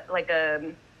like a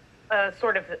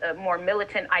sort of a more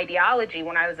militant ideology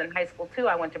when I was in high school too.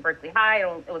 I went to Berkeley High.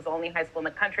 It was the only high school in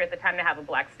the country at the time to have a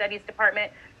Black Studies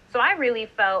department. So I really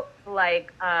felt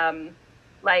like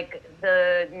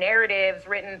the narratives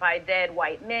written by dead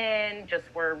white men just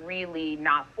were really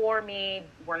not for me,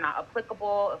 were not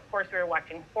applicable. Of course, we were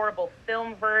watching horrible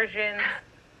film versions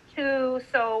too.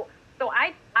 So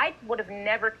I would have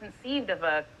never conceived of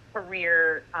a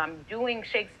career doing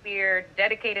Shakespeare,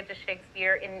 dedicated to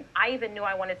Shakespeare. And I even knew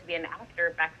I wanted to be an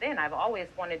actor back then. I've always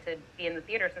wanted to be in the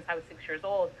theater since I was 6 years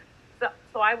old.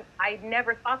 So I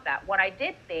never thought that. What I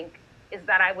did think is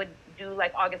that I would do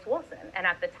like August Wilson. And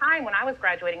at the time when I was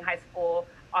graduating high school,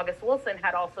 August Wilson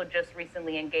had also just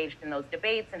recently engaged in those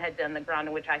debates and had done The Ground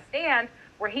on Which I Stand,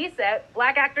 where he said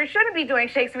Black actors shouldn't be doing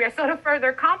Shakespeare. So to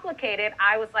further complicate it,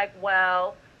 I was like,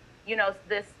 well,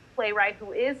 this playwright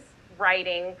who is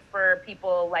writing for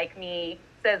people like me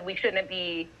says we shouldn't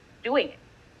be doing it.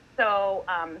 So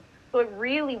it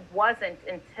really wasn't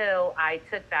until I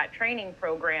took that training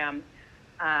program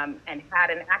and had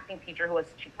an acting teacher who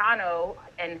was Chicano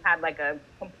and had like a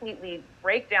completely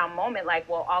breakdown moment, like,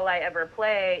 well, all I ever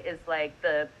play is like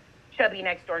the chubby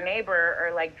next door neighbor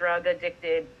or like drug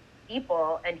addicted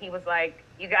people. And he was like,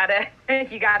 you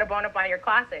gotta bone up on your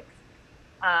classics.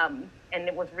 And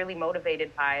it was really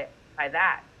motivated by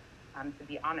that, to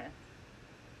be honest.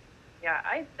 Yeah,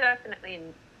 I definitely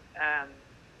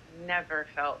never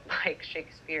felt like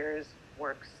Shakespeare's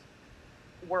works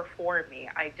were for me.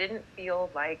 I didn't feel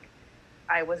like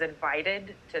I was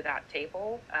invited to that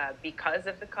table because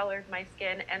of the color of my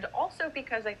skin, and also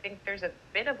because I think there's a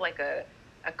bit of like a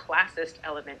classist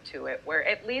element to it, where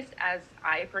at least as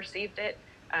I perceived it,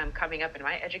 coming up in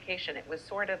my education, it was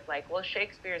sort of like, well,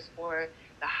 Shakespeare's for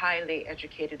the highly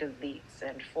educated elites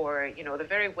and for, you know, the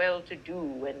very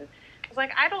well-to-do. And I was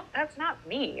like, that's not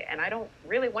me. And I don't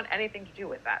really want anything to do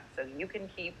with that. So you can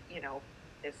keep, you know,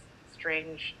 this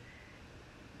strange,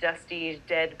 dusty,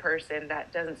 dead person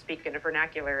that doesn't speak in a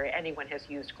vernacular anyone has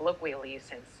used colloquially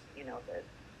since, you know,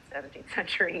 the 17th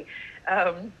century.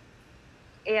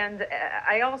 And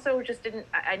I also just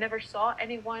I never saw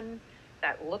anyone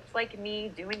that looked like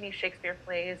me doing these Shakespeare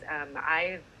plays.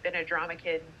 I've been a drama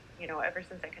kid, you know, ever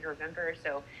since I can remember.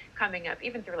 So coming up,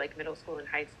 even through like middle school and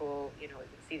high school, you know,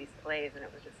 you'd see these plays and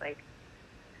it was just like,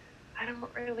 I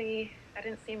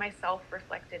didn't see myself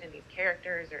reflected in these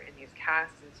characters or in these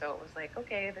casts. And so it was like,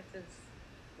 okay, this is,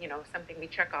 you know, something we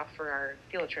check off for our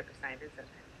field trip assignments and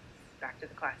back to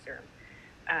the classroom.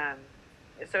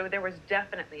 So there was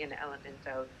definitely an element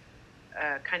of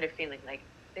kind of feeling like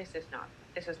this is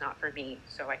not for me,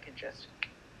 so I can just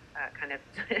kind of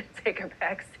take a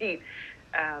back seat.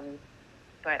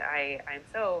 But I'm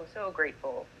so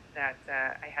grateful that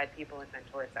I had people and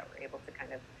mentors that were able to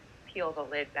kind of peel the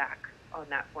lid back on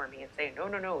that for me and say,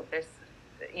 no, this,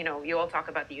 you know, you all talk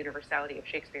about the universality of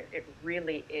Shakespeare. It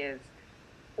really is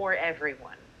for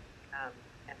everyone.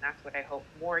 And that's what I hope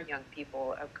more young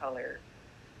people of color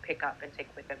pick up and take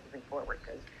with them moving forward,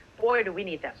 because boy, do we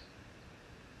need them.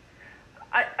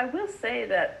 I will say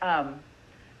that,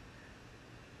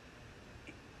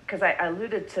 because I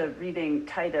alluded to reading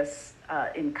Titus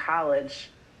in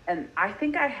college, and I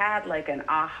think I had like an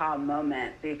aha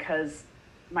moment because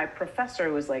my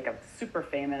professor was like a super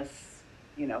famous,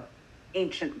 you know,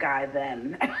 ancient guy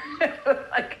then,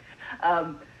 like,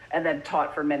 and then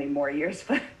taught for many more years,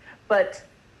 but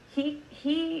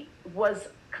he was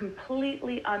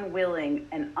completely unwilling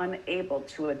and unable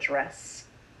to address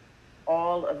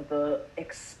all of the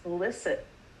explicit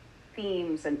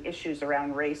themes and issues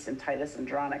around race in Titus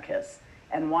Andronicus,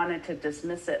 and wanted to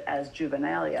dismiss it as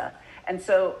juvenilia. And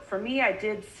so for me, I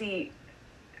did see,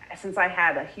 since I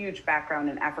had a huge background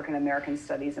in African American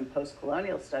studies and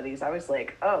post-colonial studies, I was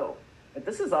like, oh, but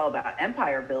this is all about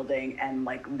empire building, and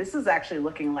like this is actually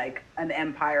looking like an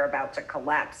empire about to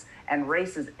collapse, and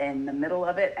race is in the middle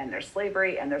of it, and there's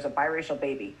slavery, and there's a biracial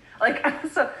baby. Like,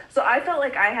 so I felt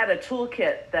like I had a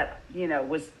toolkit that, you know,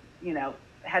 was, you know,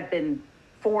 had been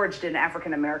forged in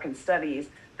African American studies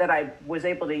that I was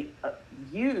able to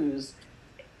use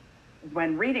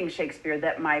when reading Shakespeare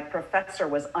that my professor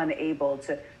was unable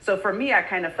to. So for me, I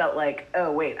kind of felt like,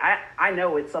 oh, wait, I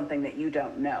know it's something that you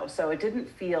don't know. So it didn't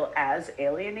feel as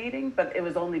alienating, but it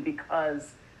was only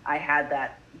because I had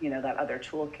that, you know, that other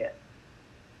toolkit.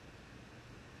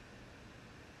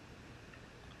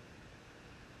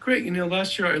 Great. You know,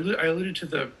 last year I alluded to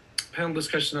the panel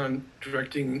discussion on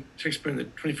directing Shakespeare in the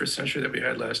 21st century that we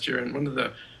had last year. And one of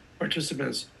the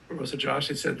participants, Rosa Josh,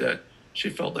 had said that she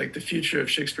felt like the future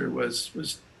of Shakespeare was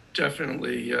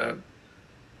definitely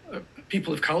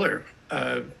people of color.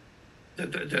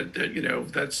 That you know,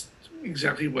 that's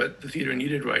exactly what the theater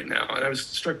needed right now. And I was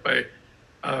struck by,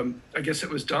 I guess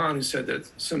it was Dawn who said that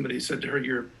somebody said to her,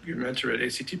 your mentor at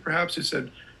ACT perhaps, who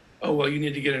said, oh, well, you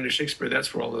need to get into Shakespeare.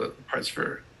 That's where all the parts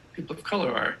for people of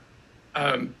color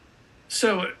are.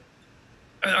 So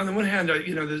on the one hand,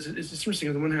 you know, it's interesting.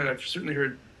 On the one hand, I've certainly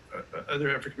heard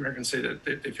other African Americans say that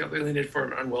they felt alienated for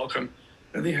and unwelcome.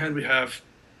 On the other hand, we have,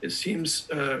 it seems,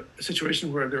 a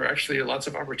situation where there are actually lots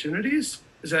of opportunities.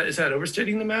 Is that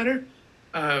overstating the matter?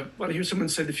 When I hear someone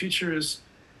say the future is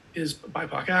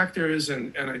BIPOC actors,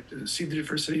 and I see the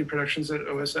diversity in productions at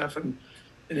OSF and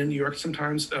in New York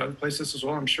sometimes, places as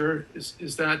well, I'm sure.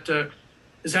 Is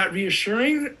that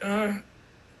reassuring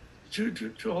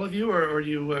to all of you, or do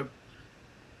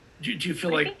you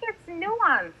feel like?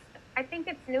 I think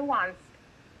it's nuanced.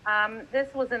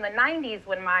 This was in the 90s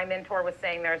when my mentor was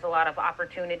saying there's a lot of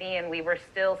opportunity, and we were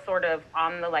still sort of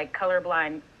on the like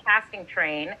colorblind casting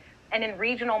train. And in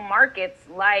regional markets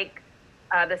like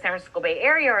the San Francisco Bay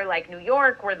Area or like New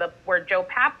York, where Joe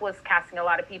Papp was casting a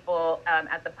lot of people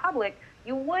at the Public,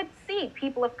 you would see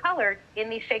people of color in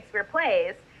these Shakespeare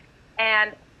plays.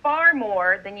 And far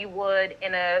more than you would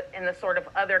in the sort of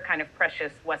other kind of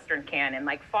precious Western canon,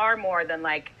 like far more than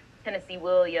like Tennessee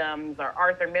Williams or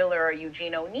Arthur Miller or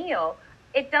Eugene O'Neill.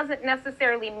 It doesn't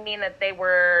necessarily mean that they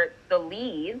were the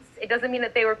leads. It doesn't mean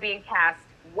that they were being cast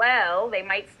well. They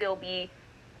might still be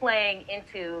playing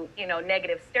into, you know,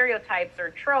 negative stereotypes or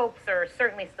tropes, or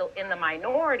certainly still in the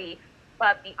minority.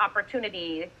 But the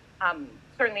opportunity,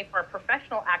 certainly for a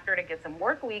professional actor to get some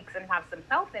work weeks and have some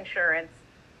health insurance,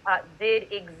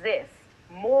 did exist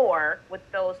more with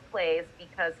those plays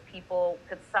because people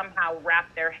could somehow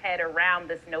wrap their head around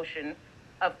this notion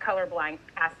of colorblind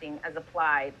casting as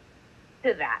applied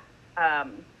to that.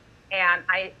 And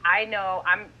I know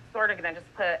I'm sort of going to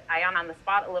just put Ayanna on the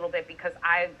spot a little bit because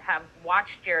I have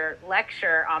watched your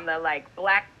lecture on the like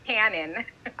Black canon.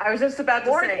 I was just about to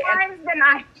more say times than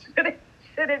I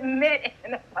should admit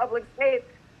in a public space.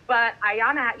 But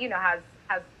Ayanna, you know, has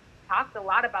talked a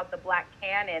lot about the Black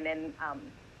canon, and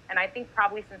I think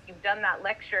probably since you've done that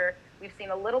lecture, we've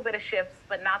seen a little bit of shifts,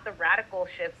 but not the radical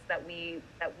shifts that we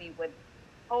would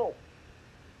hope.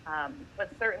 But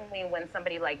certainly when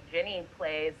somebody like Jennie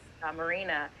plays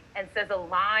Marina and says a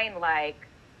line like,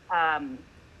 I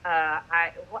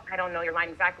don't know your line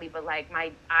exactly, but like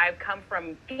I've come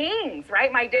from kings,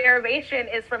 right? My derivation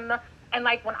is from the, and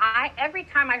like every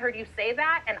time I heard you say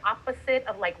that, an opposite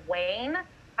of like Wayne,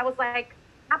 I was like,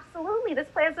 absolutely, this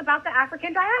play is about the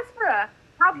African diaspora.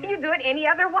 How can you do it any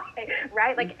other way,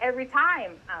 right? Like every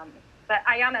time. But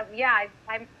Ayanna, yeah,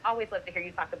 I always love to hear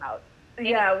you talk about.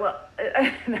 Yeah, well,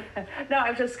 no, I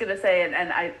was just going to say,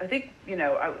 and I think, you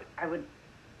know, I would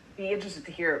be interested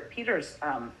to hear Peter's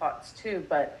thoughts too,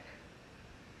 but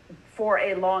for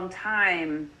a long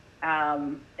time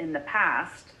in the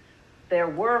past, there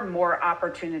were more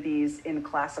opportunities in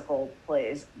classical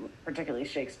plays, particularly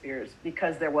Shakespeare's,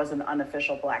 because there was an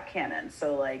unofficial Black canon.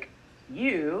 So like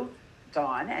you,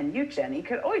 Dawn, and you, Jennie,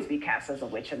 could always be cast as a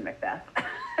witch in Macbeth.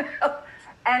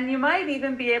 And you might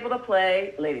even be able to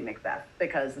play Lady Macbeth,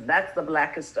 because that's the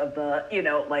blackest of the, you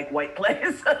know, like white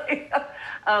plays.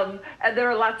 And there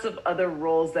are lots of other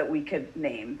roles that we could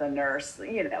name, the nurse,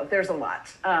 you know, there's a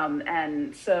lot.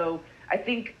 And so I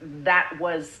think that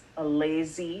was a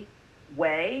lazy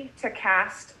way to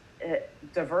cast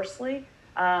diversely.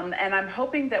 And I'm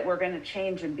hoping that we're going to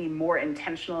change and be more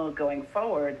intentional going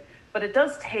forward. But it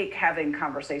does take having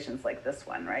conversations like this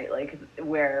one, right? Like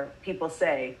where people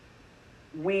say,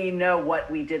 we know what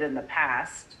we did in the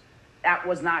past, that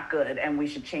was not good, and we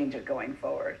should change it going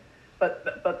forward.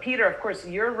 But Peter, of course,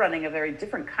 you're running a very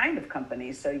different kind of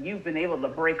company, so you've been able to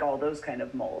break all those kind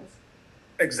of molds.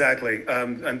 Exactly,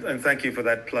 and thank you for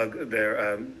that plug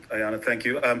there, Ayanna. Thank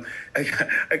you.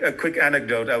 A quick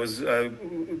anecdote. I was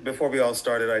before we all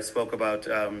started, I spoke about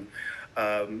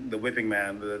The Whipping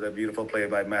Man, the beautiful play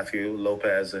by Matthew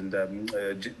Lopez, and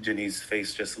Jennie's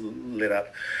face just lit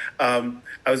up. I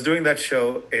was doing that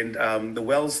show in the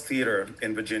Wells Theater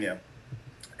in Virginia,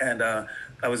 and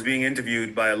I was being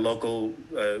interviewed by a local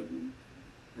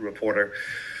reporter,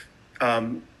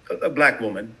 a Black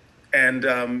woman, and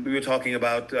we were talking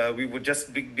about, we were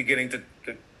just beginning to,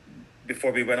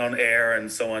 before we went on air and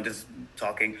so on, just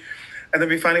talking. And then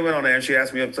we finally went on air and she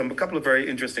asked me a couple of very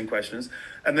interesting questions.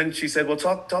 And then she said, well,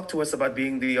 talk to us about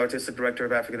being the artistic director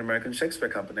of African American Shakespeare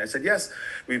Company. I said, yes,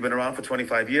 we've been around for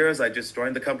 25 years. I just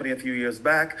joined the company a few years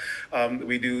back.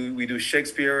 We do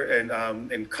Shakespeare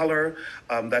in color.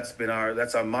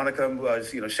 That's our moniker,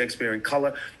 you know, Shakespeare in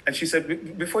color. And she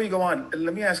said, before you go on,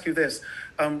 let me ask you this.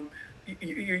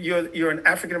 You're an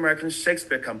African American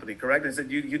Shakespeare company, correct? And I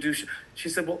said, you do. She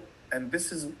said, well, and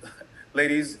this is,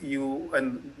 ladies, you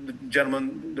and the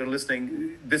gentlemen that are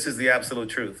listening, this is the absolute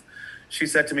truth. She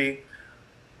said to me,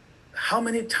 how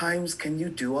many times can you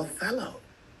do Othello?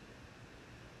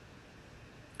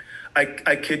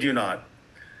 I kid you not.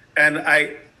 And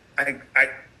I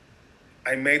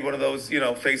made one of those, you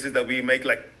know, faces that we make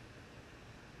like,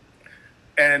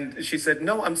 and she said,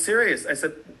 no, I'm serious. I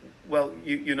said, well,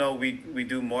 you know, we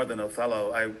do more than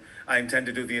Othello. I intend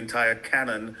to do the entire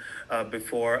canon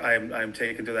before I'm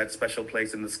taken to that special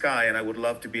place in the sky, and I would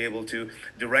love to be able to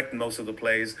direct most of the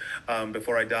plays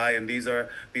before I die. And these are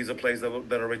plays that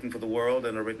are written for the world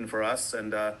and are written for us.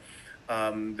 And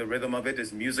the rhythm of it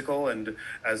is musical, and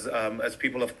as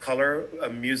people of color,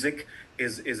 music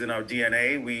is in our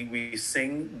DNA. We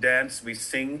sing, dance, we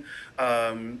sing.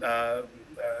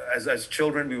 as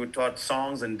children, we were taught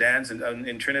songs and dance, and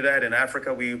in Trinidad, in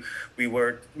Africa, we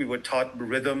were taught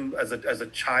rhythm as a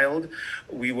child.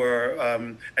 We were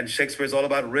and Shakespeare is all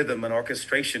about rhythm and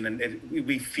orchestration, and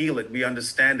we feel it, we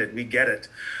understand it, we get it.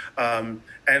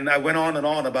 And I went on and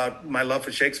on about my love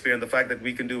for Shakespeare and the fact that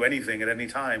we can do anything at any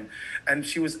time. And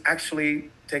she was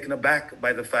actually taken aback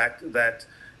by the fact that,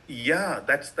 yeah,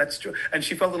 that's true. And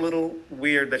she felt a little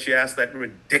weird that she asked that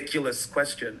ridiculous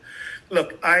question.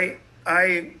 Look, I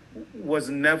was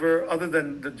never, other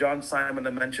than the John Simon I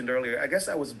mentioned earlier, I guess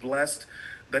I was blessed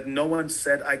that no one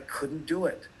said I couldn't do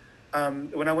it.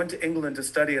 When I went to England to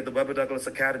study at the Webber Douglas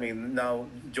Academy, now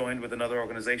joined with another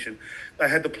organization, I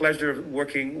had the pleasure of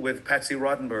working with Patsy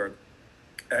Rodenberg.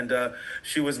 And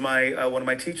she was my one of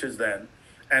my teachers then.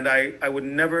 And I would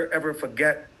never, ever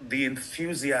forget the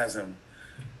enthusiasm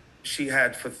she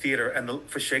had for theater and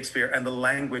for Shakespeare and the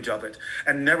language of it.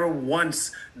 And never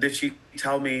once did she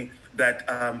tell me that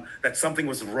that something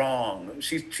was wrong.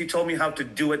 She told me how to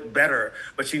do it better,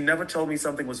 but she never told me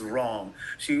something was wrong.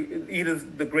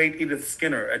 The great Edith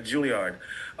Skinner at Juilliard,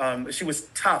 she was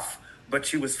tough, but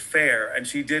she was fair, and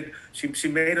she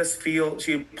made us feel,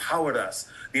 she empowered us,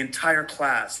 the entire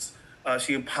class.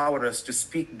 She empowered us to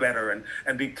speak better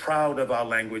and be proud of our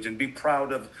language and be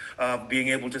proud of being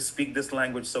able to speak this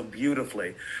language so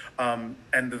beautifully. And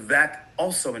that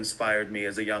also inspired me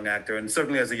as a young actor, and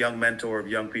certainly as a young mentor of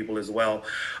young people as well.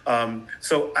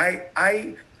 So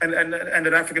I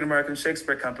at African American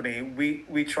Shakespeare Company,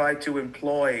 we try to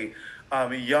employ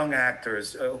young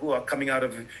actors who are coming out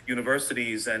of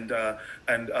universities and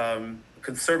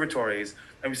conservatories,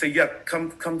 and we say, yeah,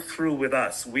 come through with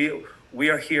us. We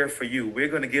are here for you. We're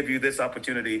going to give you this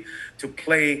opportunity to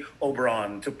play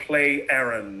Oberon, to play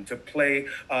Aaron, to play,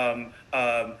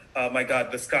 my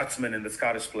God, the Scotsman in the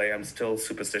Scottish play. I'm still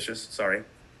superstitious, sorry.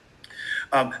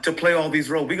 To play all these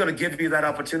roles. We're going to give you that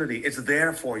opportunity. It's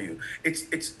there for you.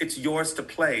 It's yours to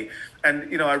play.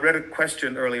 And, I read a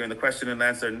question earlier in the question and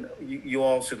answer, and you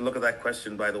all should look at that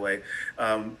question, by the way.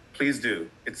 Please do.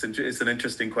 It's an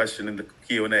interesting question in the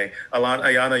Q&A.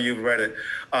 Ayanna, you've read it.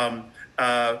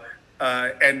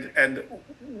 And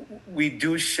we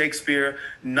do Shakespeare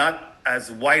not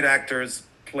as white actors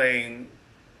playing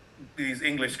these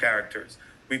English characters.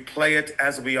 We play it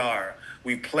as we are.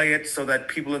 We play it so that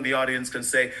people in the audience can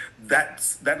say,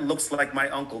 that looks like my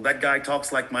uncle. That guy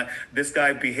talks like this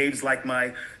guy behaves like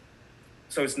my.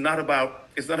 So it's not about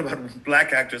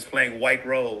black actors playing white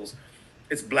roles.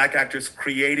 It's black actors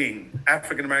creating,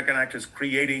 African-American actors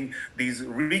recreating these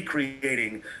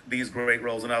great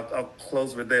roles. And I'll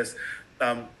close with this.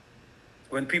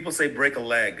 When people say break a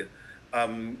leg,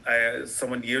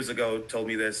 someone years ago told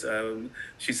me this.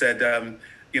 She said,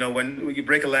 when you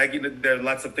break a leg, there are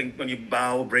lots of things. When you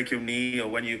bow, break your knee, or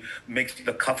when you make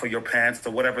the cuff of your pants,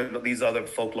 or whatever these other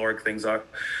folkloric things are.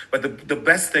 But the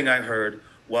best thing I heard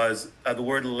was the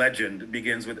word legend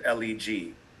begins with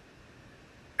L-E-G.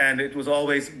 And it was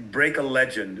always break a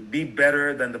legend, be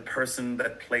better than the person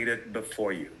that played it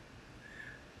before you.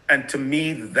 And to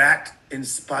me, that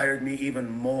inspired me even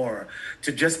more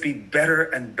to just be better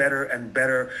and better and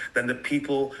better than the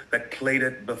people that played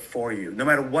it before you, no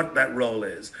matter what that role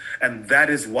is. And that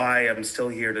is why I'm still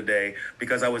here today,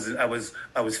 because I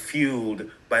was fueled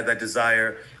by that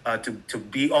desire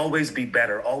to always be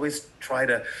better, always try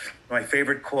to. My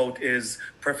favorite quote is,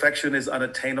 perfection is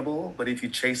unattainable, but if you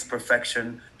chase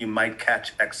perfection, you might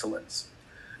catch excellence.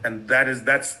 And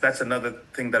that's another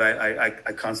thing that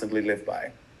I constantly live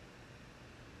by.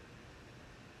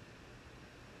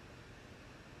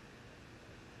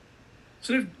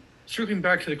 Sort of circling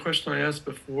back to the question I asked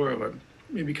before, but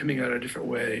maybe coming at it a different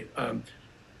way. When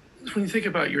you think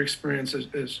about your experience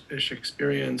as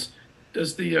Shakespeareans,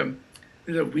 does the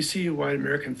We See White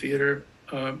American Theater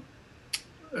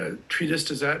treatise,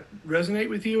 does that resonate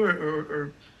with you,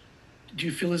 or do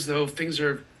you feel as though things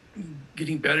are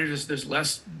getting better? There's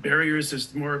less barriers,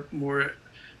 there's more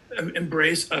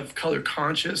embrace of color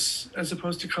conscious as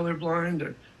opposed to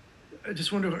colorblind? I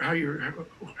just wonder how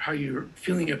you're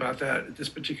feeling about that at this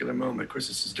particular moment. Of course,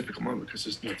 this is a difficult moment because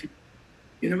there's nothing.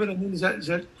 You know what I mean? Does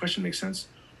that question make sense?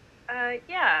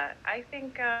 Yeah, I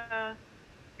think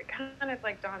kind of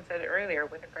like Don said earlier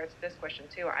with regards to this question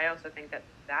too. I also think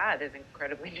that is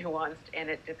incredibly nuanced, and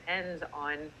it depends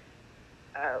on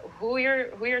who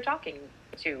you're talking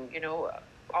to.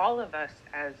 All of us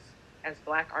as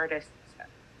Black artists,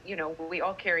 we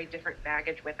all carry different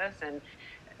baggage with us, and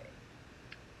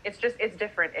it's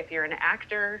different. If you're an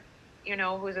actor,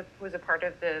 who's a part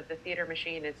of the theater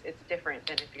machine, it's different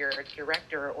than if you're a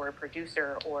director or a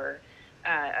producer or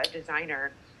a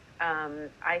designer.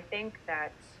 I think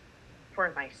that for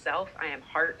myself, I am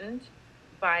heartened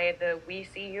by the We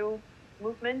See You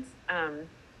movement.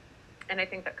 And I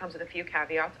think that comes with a few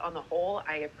caveats. On the whole,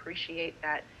 I appreciate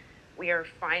that we are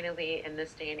finally in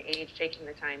this day and age taking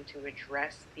the time to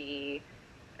address the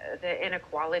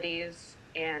inequalities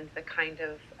and the kind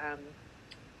of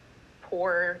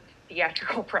poor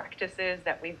theatrical practices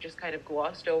that we've just kind of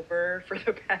glossed over for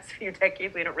the past few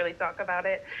decades. We don't really talk about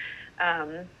it.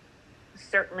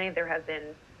 Certainly there have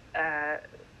been,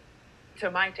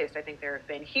 to my taste, I think there have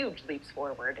been huge leaps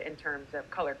forward in terms of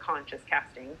color conscious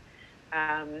casting.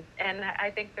 And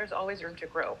I think there's always room to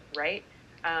grow, right?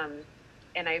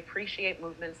 And I appreciate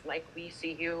movements like We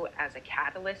See You as a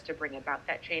catalyst to bring about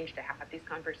that change, to have these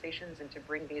conversations and to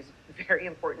bring these very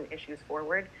important issues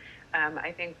forward.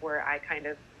 I think where I kind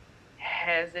of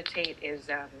hesitate is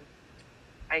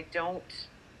I don't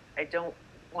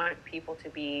want people to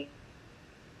be,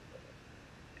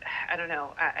 I don't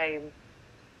know, I'm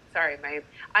sorry,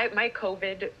 my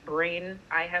COVID brain,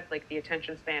 I have like the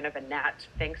attention span of a gnat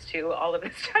thanks to all of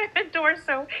this time indoors,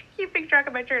 so keeping track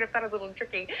of my train of thought is a little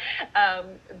tricky.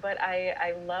 But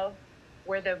I love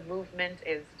where the movement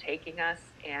is taking us,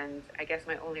 and I guess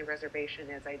my only reservation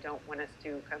is I don't want us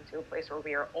to come to a place where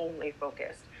we are only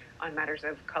focused on matters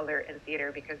of color and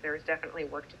theater, because there is definitely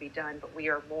work to be done, but we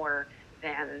are more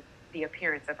than the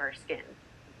appearance of our skin.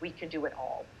 We can do it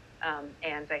all.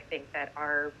 And I think that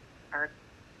our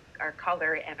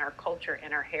color and our culture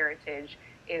and our heritage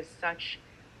is such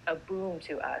a boon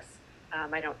to us.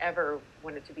 I don't ever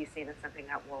want it to be seen as something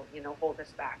that will, hold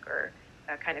us back or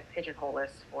kind of pigeonhole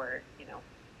us for,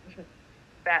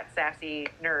 fat, sassy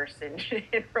nurse in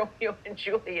Romeo and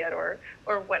Juliet or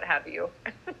what have you.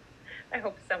 I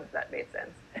hope some of that made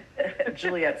sense.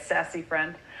 Juliet's sassy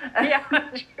friend. Yeah.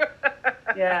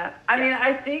 Yeah. I mean,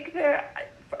 I think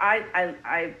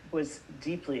I was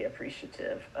deeply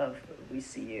appreciative of We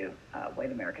See You,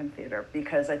 White American Theater,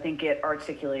 because I think it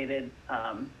articulated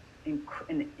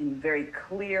in very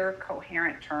clear,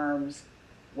 coherent terms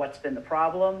what's been the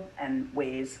problem and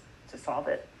ways to solve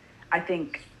it. I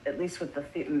think, at least with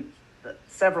the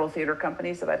several theater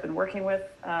companies that I've been working with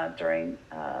during,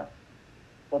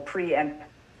 pre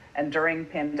and during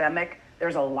pandemic,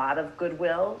 there's a lot of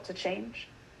goodwill to change,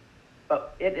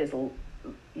 but it is,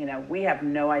 we have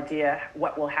no idea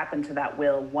what will happen to that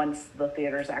will once the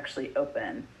theaters actually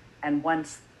open, and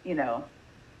once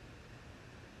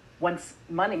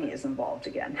money is involved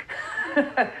again.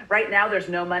 Right now there's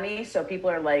no money, so people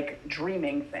are like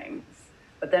dreaming things.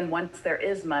 But then once there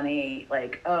is money,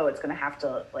 like, oh, it's gonna have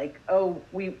to, like, oh,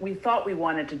 we thought we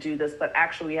wanted to do this, but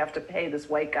actually we have to pay this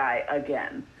white guy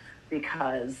again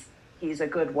because he's a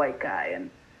good white guy. And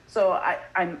so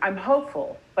I'm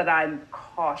hopeful, but I'm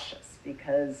cautious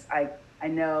because I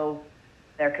know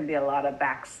there can be a lot of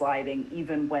backsliding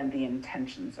even when the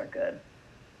intentions are good.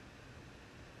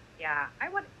 Yeah, I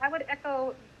would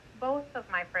echo both of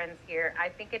my friends here. I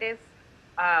think it is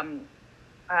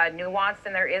nuanced,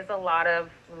 and there is a lot of,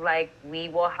 like, we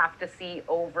will have to see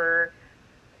over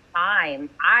time.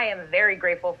 I am very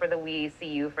grateful for the We See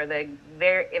You for the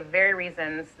very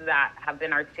reasons that have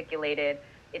been articulated.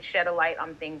 It shed a light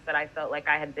on things that I felt like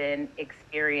I had been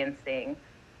experiencing.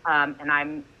 And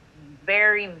I'm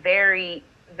very, very,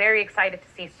 very excited to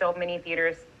see so many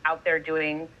theaters out there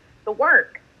doing the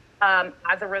work.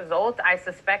 As a result, I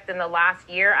suspect in the last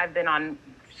year, I've been on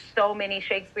so many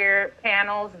Shakespeare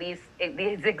panels, these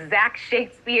exact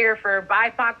Shakespeare for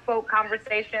BIPOC folk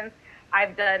conversations.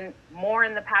 I've done more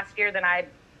in the past year than I'd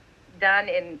done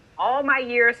in all my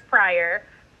years prior.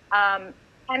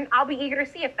 And I'll be eager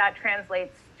to see if that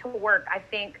translates to work. I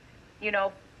think,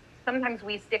 sometimes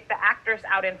we stick the actors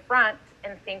out in front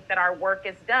and think that our work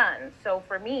is done. So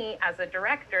for me, as a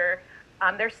director,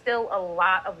 there's still a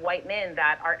lot of white men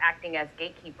that are acting as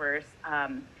gatekeepers.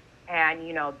 And,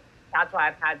 that's why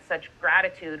I've had such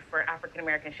gratitude for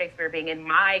African-American Shakespeare being in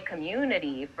my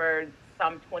community for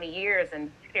some 20 years.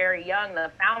 And Sherry Young, the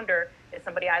founder, is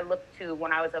somebody I looked to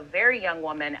when I was a very young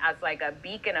woman as like a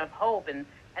beacon of hope. And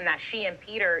that she and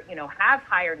Peter, have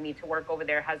hired me to work over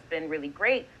there has been really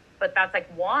great. But that's like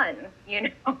one,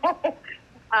 and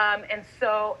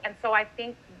so I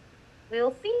think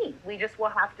we'll see. We just will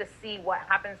have to see what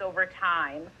happens over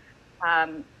time.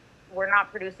 We're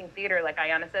not producing theater, like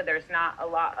Ayanna said. There's not a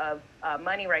lot of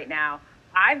money right now.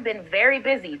 I've been very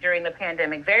busy during the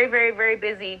pandemic, very, very, very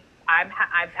busy. I've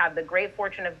had the great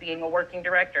fortune of being a working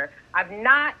director. I've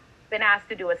not been asked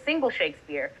to do a single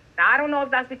Shakespeare. Now, I don't know if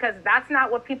that's because that's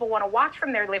not what people want to watch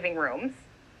from their living rooms.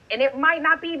 And it might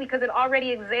not be because it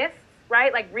already exists,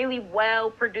 right? Like really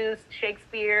well-produced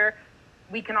Shakespeare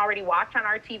we can already watch on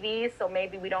our TVs, so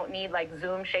maybe we don't need like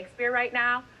Zoom Shakespeare right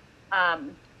now.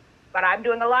 But I'm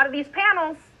doing a lot of these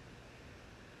panels,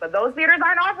 but those theaters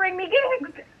aren't offering me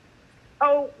gigs.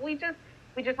 So we just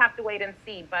have to wait and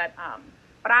see. But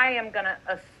I am gonna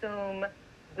assume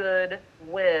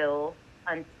goodwill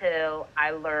until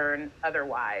I learn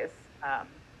otherwise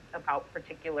about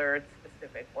particular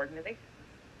specific organizations.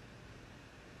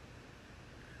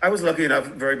 I was lucky enough,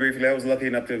 very briefly, I was lucky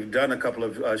enough to have done a couple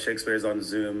of Shakespeare's on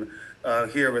Zoom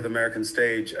here with American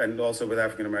Stage and also with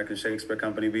African American Shakespeare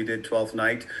Company. We did 12th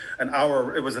Night,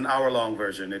 it was an hour-long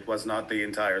version. It was not the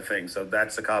entire thing, so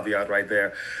that's a caveat right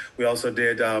there. We also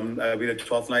did, we did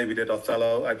 12th Night, we did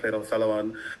Othello. I played Othello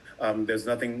on, there's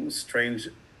nothing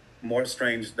more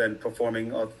strange than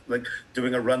performing, like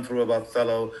doing a run-through of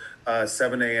Othello,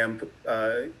 7 a.m.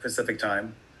 Pacific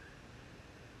time.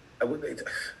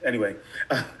 Anyway,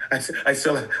 I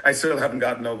still haven't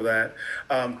gotten over that.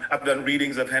 I've done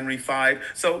readings of Henry V.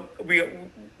 So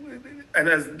and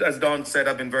as Dawn said,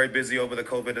 I've been very busy over the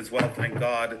COVID as well, thank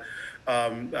God.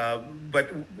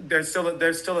 But there's still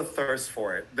a thirst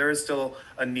for it. There is still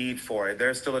a need for it.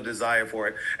 There's still a desire for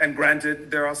it. And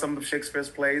granted, there are some of Shakespeare's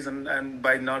plays, and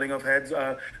by nodding of heads,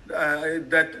 that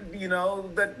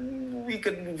we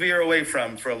could veer away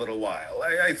from for a little while.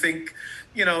 I think,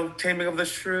 Taming of the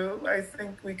Shrew, I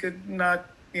think we could not,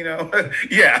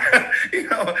 yeah,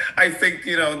 I think,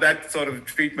 that sort of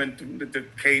treatment to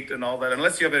Kate and all that,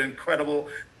 unless you have an incredible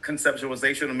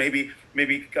conceptualization, or maybe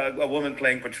a woman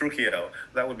playing Petruchio,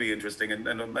 that would be interesting, and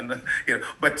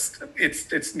but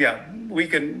it's yeah, we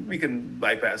can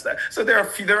bypass that. So there are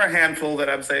a handful that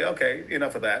I'm saying, okay,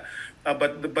 enough of that,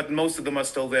 but most of them are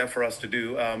still there for us to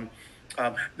do.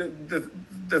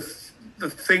 The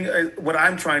thing, what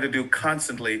I'm trying to do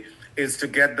constantly is to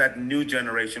get that new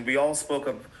generation. We all spoke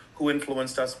of who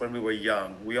influenced us when we were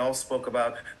young. We all spoke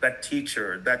about that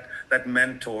teacher, that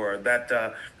mentor, that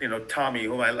Tommy,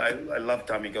 whom I love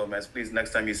Tommy Gomez. Please,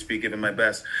 next time you speak, give him my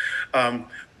best. I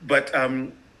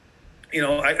want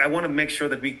to make sure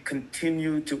that we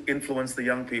continue to influence the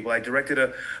young people. I directed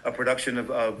a production of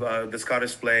the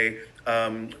Scottish play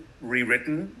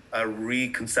Rewritten,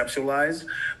 reconceptualized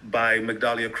by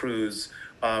Magdalia Cruz.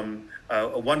 A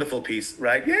wonderful piece,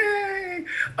 right? Yay!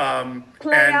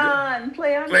 Play on,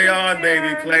 baby, play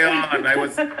on. I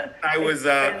was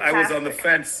on the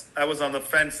fence. I was on the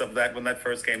fence of that when that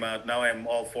first came out. Now I'm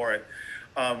all for it.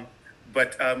 Yeah,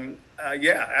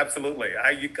 absolutely.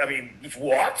 I mean,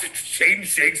 what? Change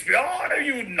Shakespeare? Oh, are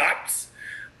you nuts?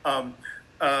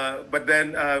 But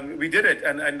then we did it,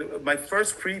 and my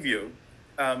first preview,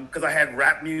 because I had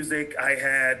rap music, I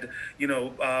had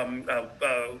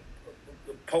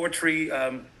poetry.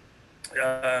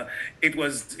 It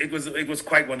was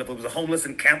quite wonderful. It was a homeless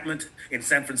encampment in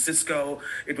San Francisco.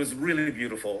 It was really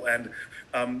beautiful, and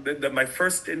my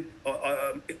first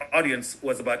audience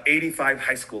was about 85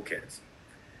 high school kids,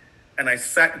 and I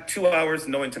sat 2 hours,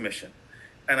 no intermission,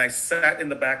 and I sat in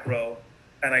the back row,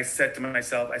 and I said to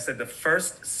myself, the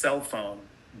first cell phone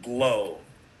glow,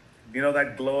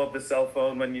 that glow of the cell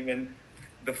phone when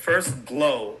the first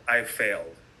glow, I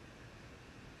failed.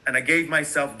 And I gave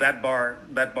myself that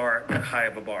high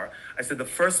of a bar. I said, the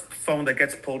first phone that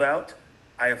gets pulled out,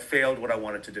 I have failed what I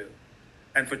wanted to do.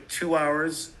 And for 2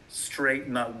 hours straight,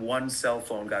 not one cell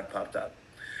phone got popped up.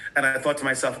 And I thought to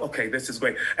myself, okay, this is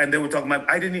great. And they were talking about,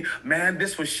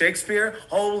 this was Shakespeare?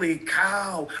 Holy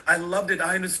cow, I loved it.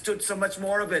 I understood so much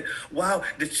more of it. Wow,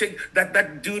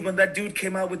 that dude, when that dude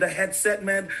came out with the headset,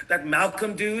 man, that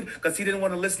Malcolm dude, because he didn't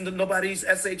want to listen to nobody's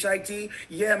SHIT.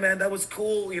 Yeah, man, that was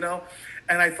cool,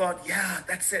 And I thought, yeah,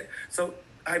 that's it. So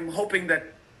I'm hoping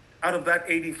that out of that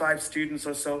 85 students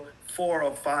or so, 4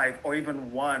 or 5 or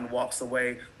even 1 walks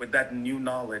away with that new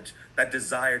knowledge, that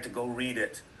desire to go read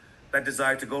it, that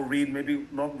desire to go read maybe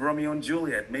Romeo and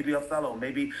Juliet, maybe Othello,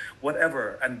 maybe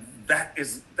whatever. And that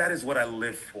is what I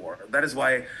live for. That is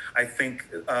why I think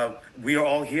we are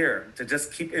all here to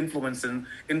just keep influencing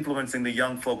the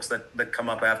young folks that come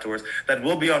up afterwards, that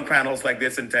will be on panels like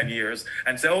this in 10 years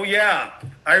and say, oh yeah,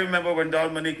 I remember when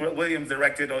Monique Williams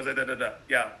directed,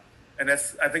 yeah. And I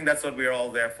think that's what we're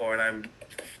all there for, and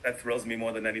that thrills me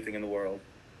more than anything in the world.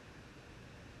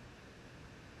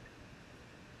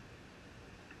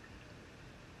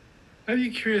 I'd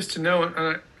be curious to know,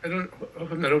 and I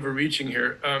hope I'm not overreaching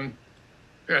here.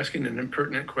 You're asking an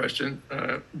impertinent question,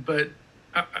 but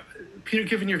Peter,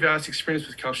 given your vast experience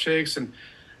with Cal Shakes and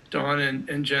Dawn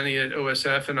and Jennie at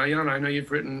OSF, and Ayanna, I know you've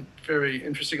written very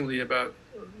interestingly about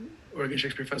Oregon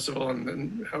Shakespeare Festival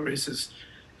and how race is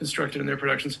constructed in their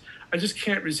productions. I just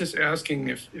can't resist asking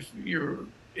if you're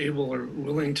able or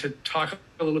willing to talk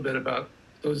a little bit about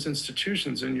those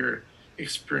institutions and your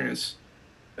experience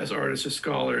as artists or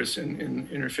scholars in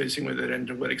interfacing with it, and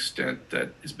to what extent that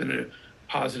has been a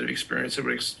positive experience to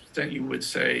what extent you would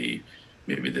say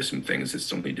maybe there's some things that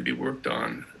still need to be worked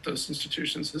on at those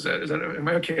institutions. Is that, am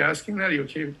I okay asking that? Are you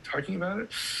okay talking about it?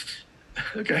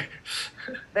 Okay.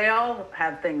 They all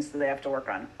have things that they have to work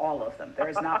on, all of them. There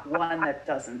is not one that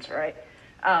doesn't, right?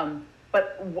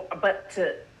 But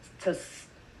to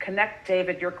connect,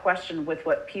 David, your question with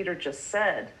what Peter just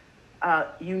said,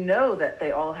 you know that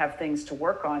they all have things to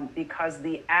work on because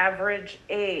the average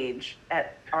age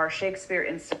at our Shakespeare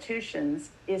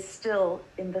institutions is still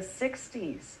in the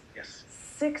 60s. Yes.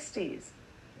 60s.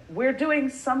 We're doing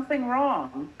something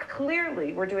wrong.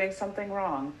 Clearly, we're doing something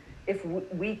wrong if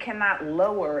we cannot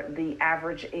lower the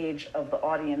average age of the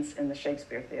audience in the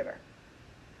Shakespeare theater.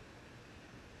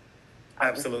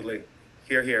 Absolutely.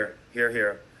 Hear.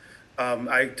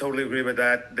 I totally agree with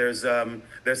that. There's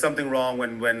something wrong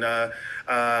when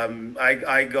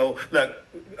I go look.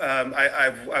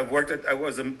 I've worked at, I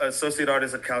was an associate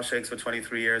artist at Cal Shakes for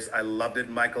 23 years. I loved it.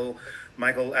 Michael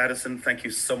Addison, thank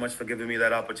you so much for giving me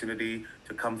that opportunity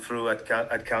to come through at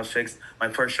Cal Shakes. My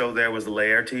first show there was the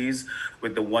Laertes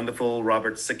with the wonderful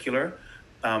Robert Sicular.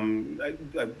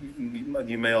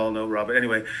 You may all know Robert.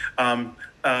 Anyway,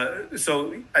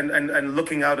 so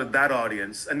looking out at that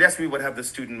audience, and yes, we would have the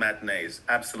student matinees,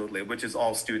 absolutely, which is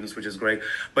all students, which is great.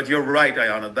 But you're right,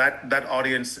 Ayanna, that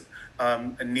audience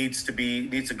needs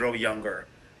to grow younger,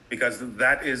 because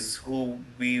that is who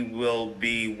we will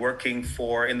be working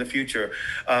for in the future.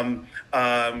 And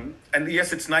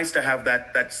yes, it's nice to have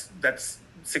that's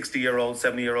 60-year-old,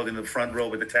 70-year-old in the front row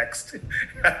with the text.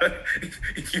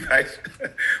 If you guys,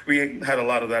 we had a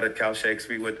lot of that at Cal Shakes.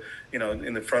 We would,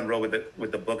 in the front row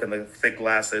with the book and the thick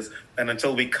glasses, and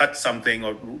until we cut something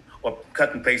or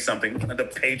cut and paste something, the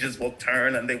pages will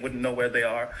turn and they wouldn't know where they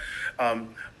are.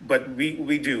 But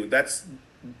we do.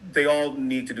 They all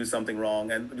need to do something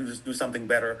wrong and just do something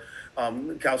better.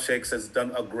 Cal Shakes has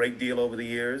done a great deal over the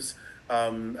years.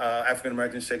 African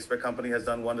American Shakespeare Company has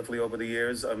done wonderfully over the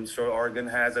years. I'm sure Oregon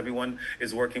has. Everyone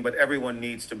is working, but everyone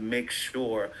needs to make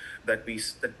sure that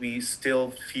we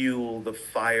still fuel the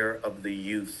fire of the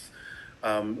youth.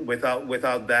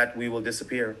 Without that, we will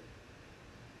disappear.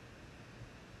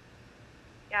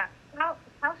 Yeah, Cal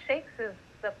Shakes is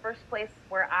the first place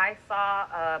where I saw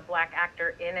a Black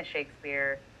actor in a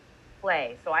Shakespeare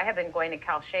play. So I have been going to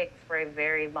Cal Shakes for a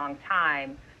very long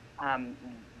time.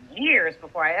 Years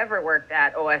before I ever worked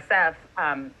at OSF.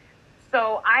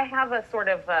 So I have a sort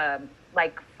of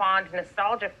fond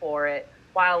nostalgia for it,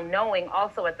 while knowing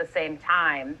also at the same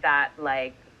time that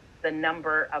the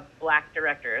number of Black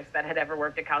directors that had ever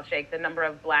worked at Cal Shake, the number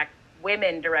of Black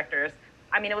women directors,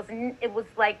 I mean, it was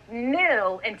like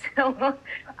nil until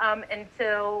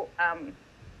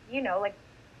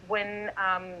when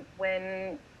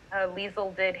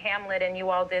Liesl did Hamlet and you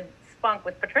all did Spunk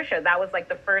with Patricia. That was like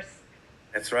the first.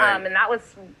 That's right. And that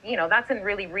was, that's in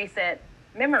really recent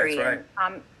memory. That's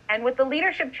right. And with the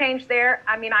leadership change there,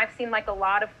 I mean, I've seen a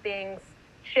lot of things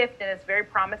shift, and it's very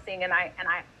promising. And I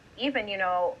even,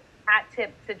 hat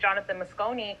tip to Jonathan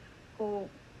Moscone, who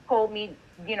told me,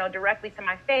 directly to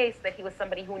my face that he was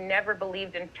somebody who never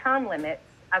believed in term limits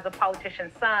as a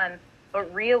politician's son, but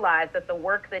realized that the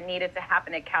work that needed to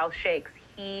happen at Cal Shakes,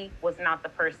 he was not the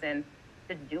person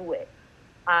to do it.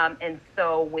 And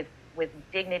so with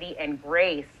dignity and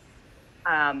grace,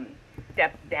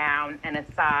 stepped down and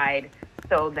aside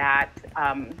so that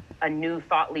a new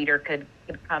thought leader could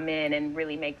come in and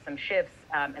really make some shifts.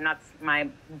 And that's my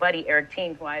buddy Eric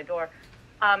Teen, who I adore.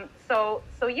 So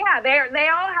yeah, they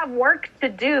all have work to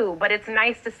do, but it's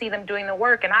nice to see them doing the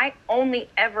work. And I only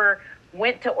ever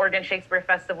went to Oregon Shakespeare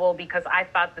Festival because I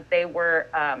thought that they were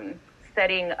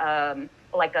setting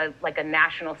like a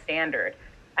national standard.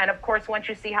 And of course, once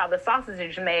you see how the sausage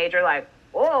is made, you're like,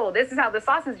 oh, this is how the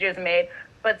sausage is made.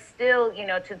 But still,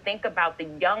 to think about the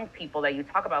young people that you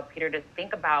talk about, Peter, to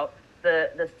think about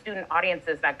the student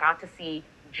audiences that got to see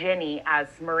Jennie as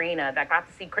Marina, that got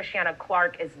to see Christiana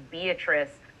Clark as Beatrice.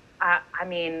 I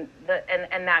mean,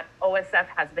 and that OSF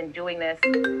has been doing this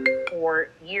for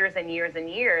years and years and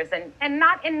years, and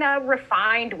not in a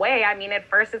refined way. I mean, at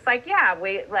first it's like, yeah,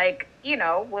 we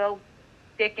we'll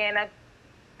stick in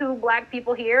 2 Black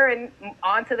people here and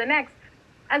on to the next.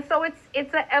 And so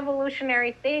it's an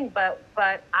evolutionary thing, but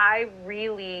I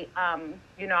really,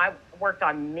 I worked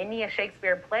on many a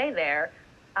Shakespeare play there,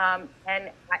 and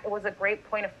it was a great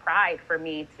point of pride for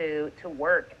me to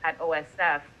work at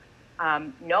OSF,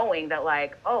 knowing that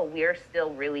we're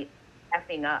still really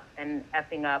effing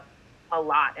up a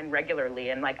lot and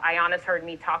regularly. And Ayanna's heard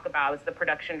me talk about, I was the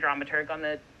production dramaturg on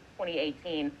the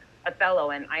 2018 Othello,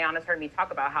 and Ayanna's heard me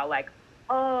talk about how I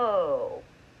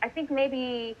think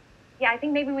maybe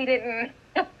we didn't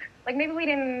like maybe we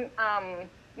didn't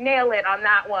nail it on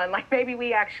that one. Like maybe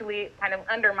we actually kind of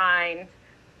undermined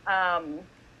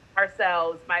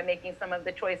ourselves by making some of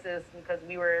the choices because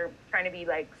we were trying to be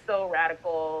like so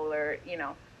radical, or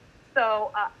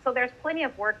so there's plenty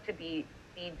of work to be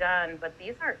done, but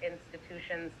these are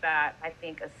institutions that I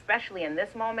think, especially in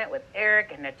this moment with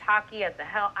Eric and Nataki at the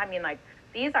helm, I mean, like,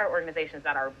 these are organizations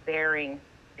that are bearing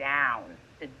down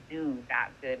to do that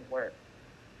good work.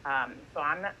 So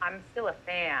I'm still a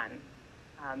fan,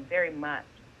 very much.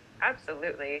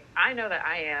 Absolutely. I know that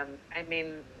I am. I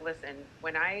mean, listen,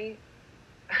 when I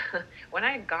when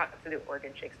I got to the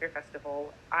Oregon Shakespeare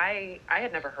Festival, I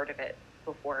had never heard of it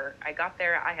before I got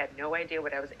there. I had no idea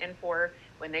what I was in for.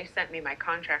 When they sent me my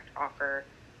contract offer,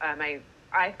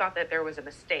 I thought that there was a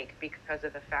mistake because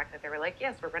of the fact that they were like,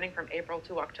 yes, we're running from April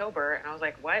to October. And I was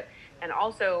like, what? And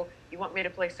also, you want me to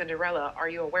play Cinderella? Are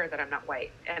you aware that I'm not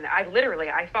white? And I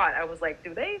thought, I was like,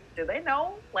 do they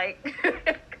know? Like, because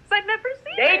I've never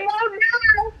seen They it. know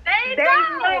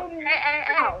now. They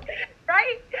know.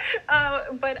 Right?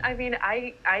 But I mean,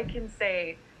 I can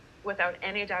say without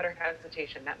any doubt or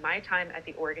hesitation that my time at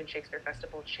the Oregon Shakespeare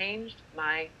Festival changed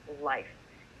my life.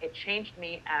 It changed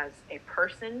me as a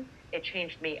person. It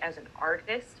changed me as an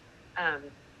artist.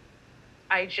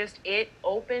 It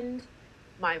opened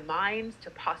my mind to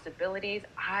possibilities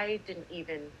I didn't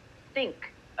even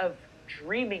think of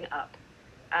dreaming up.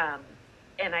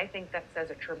 And I think that says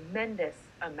a tremendous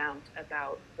amount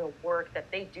about the work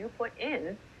that they do put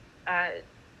in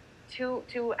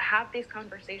to have these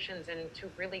conversations and to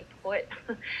really put,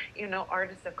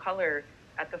 artists of color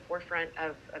at the forefront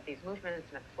of these movements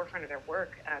and at the forefront of their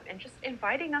work, and just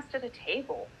inviting us to the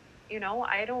table.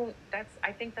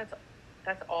 I think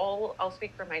that's all. I'll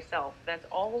speak for myself. That's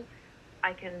all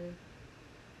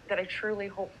that I truly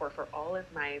hope for all of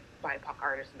my BIPOC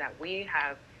artists, that we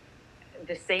have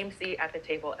the same seat at the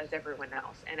table as everyone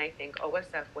else. And I think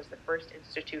OSF was the first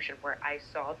institution where I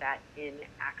saw that in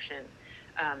action.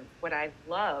 What I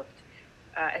loved,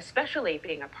 especially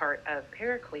being a part of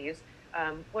Pericles,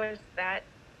 was that,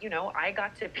 I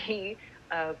got to be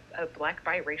a Black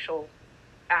biracial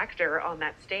actor on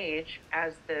that stage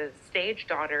as the stage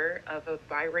daughter of a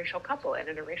biracial couple and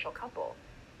an interracial couple.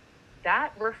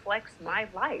 That reflects my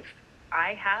life.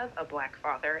 I have a Black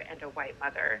father and a white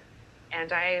mother,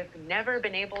 and I've never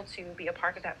been able to be a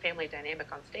part of that family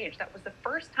dynamic on stage. That was the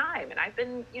first time, and I've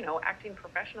been, acting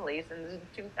professionally since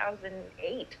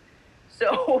 2008.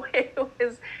 So it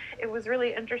was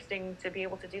really interesting to be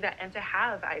able to do that, and to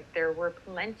have. There were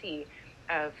plenty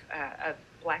of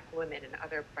Black women and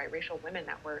other biracial women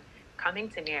that were coming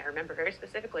to me. I remember very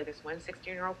specifically this one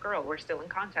 16-year-old girl. We're still in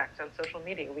contact on social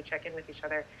media. We check in with each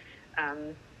other.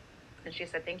 And she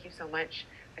said, thank you so much.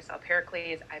 I saw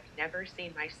Pericles. I've never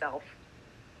seen myself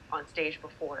on stage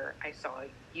before. I saw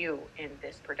you in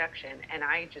this production. And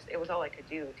it was all I could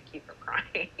do to keep from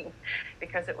crying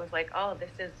because it was like, oh,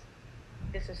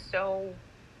 this is so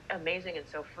amazing and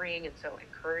so freeing and so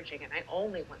encouraging. And I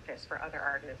only want this for other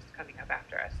artists coming up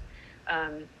after us.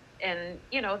 And,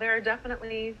 there are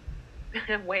definitely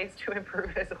ways to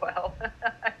improve as well.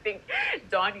 I think,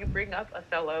 Dawn, you bring up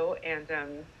Othello, and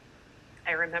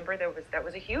I remember that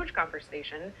was a huge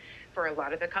conversation for a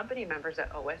lot of the company members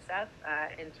at OSF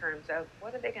in terms of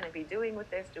what are they going to be doing with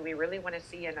this? Do we really want to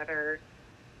see another,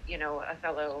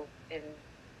 Othello in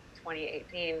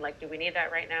 2018? Like, do we need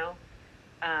that right now?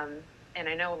 And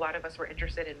I know a lot of us were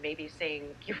interested in maybe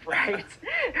seeing, you're right,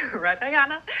 right,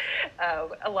 Ayanna?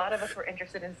 A lot of us were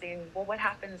interested in seeing, well, what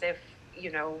happens if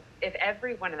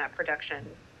everyone in that production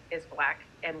is Black,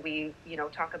 and we,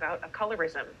 talk about a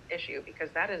colorism issue, because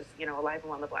that is, alive and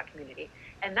well in the Black community.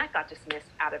 And that got dismissed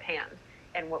out of hand.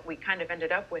 And what we kind of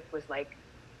ended up with was like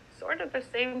sort of the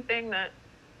same thing that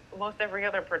most every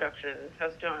other production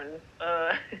has done.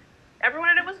 Everyone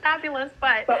in it was fabulous,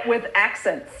 but with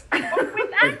accents.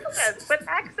 with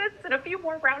accents and a few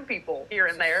more brown people here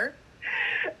and there.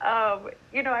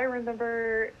 I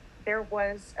remember there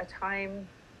was a time,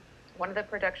 one of the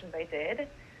productions I did,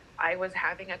 I was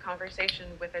having a conversation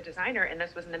with a designer, and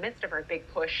this was in the midst of our big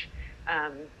push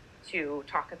to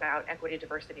talk about equity,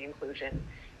 diversity, inclusion.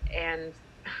 And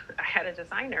I had a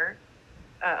designer,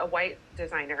 a white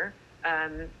designer,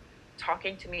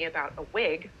 talking to me about a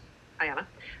wig, Ayanna,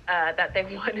 that they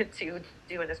wanted to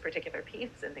do in this particular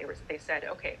piece. And they said,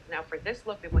 okay, now for this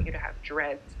look, we want you to have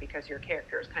dreads because your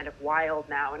character is kind of wild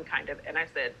now and I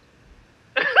said,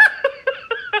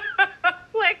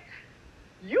 like,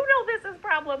 this is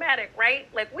problematic, right?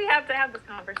 Like, we have to have this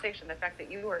conversation. The fact that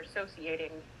you are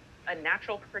associating a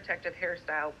natural protective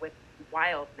hairstyle with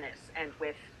wildness and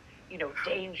with,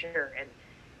 danger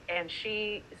And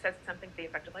she said something to the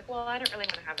effect of like, well, I don't really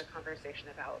want to have a conversation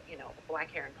about,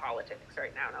 black hair and politics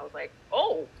right now. And I was like,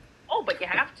 oh, but you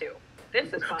have to.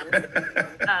 This is fun.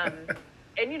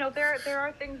 And, there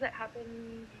are things that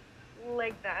happen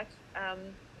like that.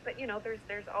 But,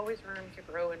 there's always room to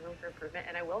grow and room for improvement.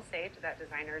 And I will say to that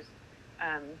designer's,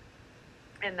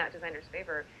 in that designer's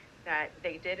favor, that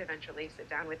they did eventually sit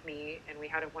down with me and we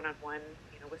had a one-on-one,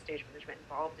 with stage management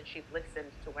involved, and she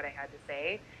listened to what I had to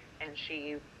say. And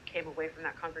she came away from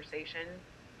that conversation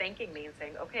thanking me and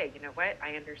saying, okay, you know what,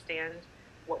 I understand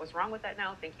what was wrong with that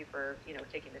now. Thank you for,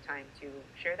 taking the time to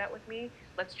share that with me.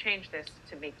 Let's change this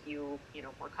to make you,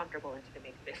 more comfortable and to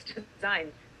make this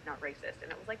design not racist.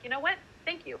 And it was like, you know what,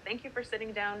 thank you. Thank you for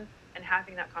sitting down and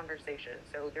having that conversation.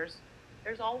 So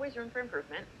there's always room for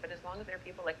improvement, but as long as there are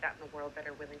people like that in the world that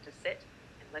are willing to sit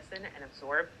and listen and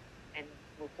absorb and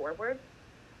move forward,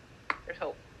 there's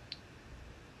hope.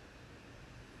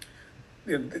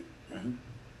 I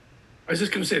was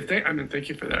just going to say, thank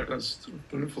you for that. That's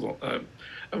wonderful.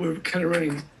 We're kind of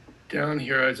running down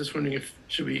here. I was just wondering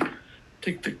should we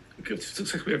take it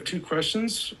looks like we have 2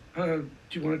 questions. Do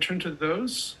you want to turn to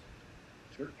those?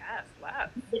 Sure. Yes, wow.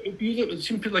 It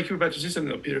seemed like you were about to say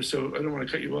something though, Peter, so I don't want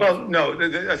to cut you off. Well, no,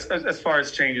 as far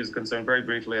as change is concerned, very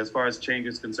briefly, as far as change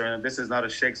is concerned, this is not a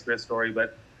Shakespeare story,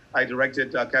 but I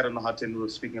directed Cat on the Hot Tin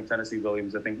Roof, speaking of Tennessee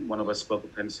Williams. I think one of us spoke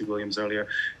of Tennessee Williams earlier.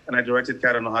 And I directed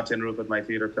Cat on the Hot Tin Roof at my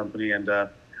theater company. And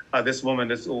this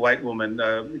white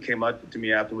woman came up to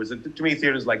me afterwards. And to me,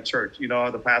 theater is like church.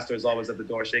 The pastor is always at the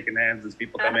door shaking hands as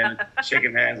people come in,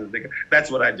 shaking hands. That's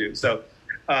what I do. So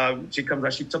she comes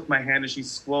out, she took my hand and she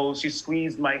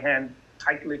squeezed my hand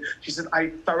tightly. She said,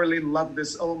 I thoroughly love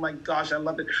this. Oh my gosh, I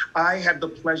loved it. I had the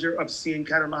pleasure of seeing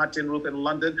Cat on the Hot Tin Roof in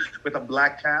London with a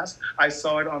black cast. I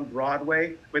saw it on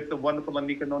Broadway with the wonderful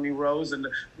Anika Noni Rose, and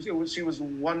she was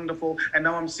wonderful. And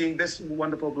now I'm seeing this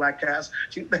wonderful black cast.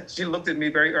 She looked at me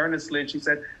very earnestly and she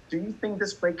said, do you think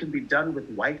this play can be done with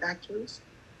white actors?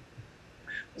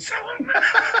 So,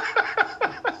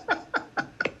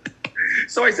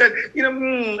 so I said,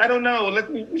 I don't know.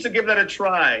 We should give that a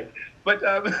try. But,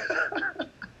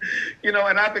 and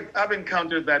I've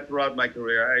encountered that throughout my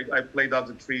career. I played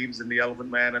Dr. Treves in The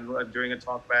Elephant Man, and during a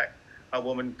talkback, a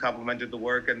woman complimented the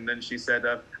work, and then she said,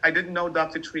 I didn't know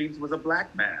Dr. Treves was a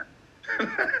black man. And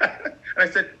I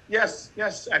said, yes,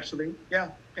 actually, yeah.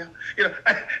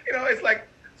 It's like,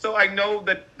 so I know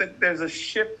that there's a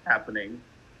shift happening.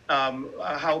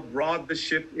 How broad the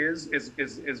shift is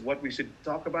what we should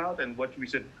talk about and what we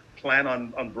should plan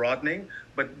on broadening,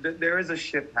 but there is a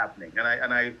shift happening,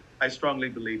 and I strongly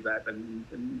believe that.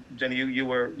 And Jennie,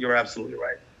 you're absolutely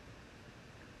right.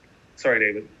 Sorry,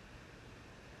 David.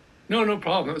 No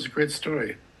problem. That was a great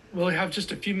story. We'll have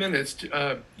just a few minutes.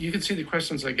 You can see the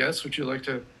questions, I guess. Would you like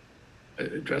to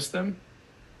address them,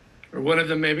 or one of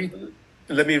them maybe?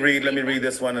 Let me read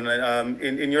this one. And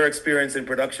in your experience in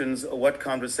productions, what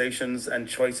conversations and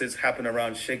choices happen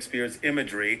around Shakespeare's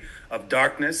imagery of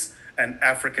darkness and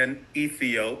African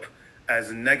Ethiop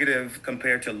as negative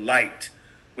compared to light,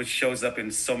 which shows up in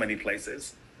so many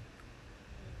places?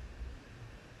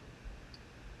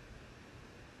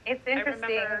 It's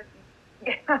interesting.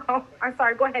 I'm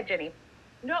sorry. Go ahead, Jennie.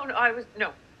 No.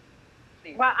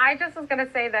 Please. Well, I just was going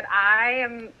to say that I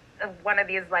am one of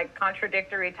these like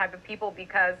contradictory type of people,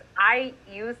 because I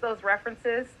use those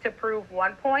references to prove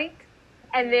one point,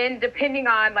 and then depending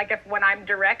on like when I'm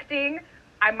directing,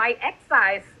 I might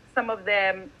excise some of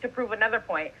them to prove another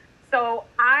point. So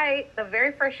the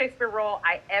very first Shakespeare role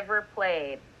I ever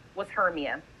played was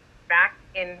Hermia, back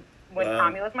when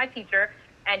Tommy was my teacher,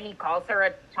 and he calls her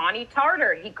a tawny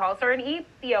Tartar, he calls her an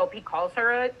Ethiop, he calls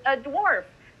her a dwarf,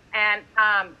 and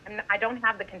I don't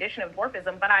have the condition of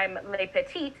dwarfism, but I'm le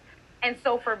petite. And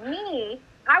so for me,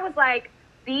 I was like,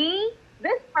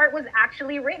 this part was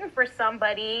actually written for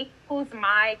somebody who's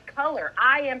my color.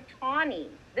 I am tawny.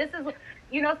 This is,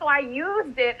 so I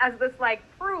used it as this like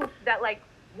proof that like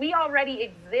we already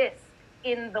exist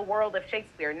in the world of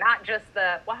Shakespeare, not just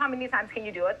how many times can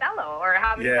you do Othello, or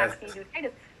how many times can you do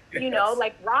Titus? Yes.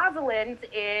 Like Rosalind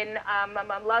in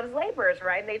Love's Labours,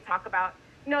 right? And they talk about,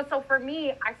 so for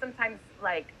me, I sometimes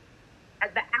like, as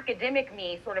the academic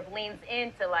me sort of leans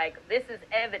into like, this is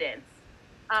evidence.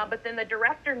 But then the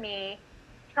director me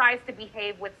tries to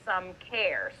behave with some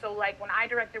care. So like when I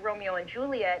directed Romeo and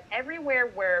Juliet,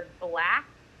 everywhere where black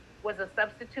was a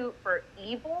substitute for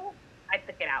evil, I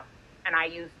took it out. And I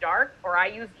used dark, or I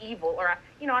used evil, or,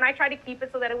 and I tried to keep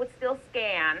it so that it would still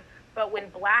scan. But when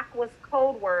black was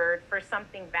code word for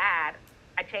something bad,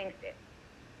 I changed it.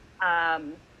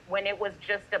 When it was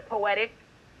just a poetic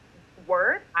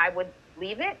word, I would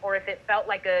leave it. Or if it felt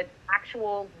like a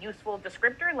actual useful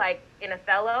descriptor, like in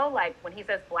Othello, like when he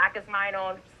says black is mine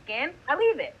own skin, I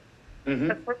leave it.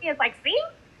 But for me, it's like, see?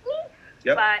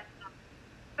 Yep. But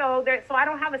so I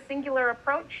don't have a singular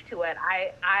approach to it.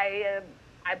 I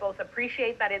both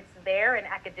appreciate that it's there and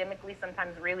academically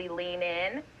sometimes really lean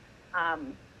in.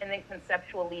 And then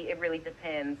conceptually, it really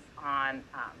depends on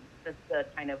the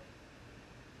kind of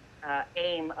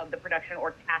aim of the production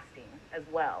or casting as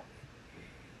well.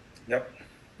 Yep.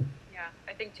 Yeah,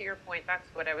 I think to your point, that's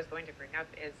what I was going to bring up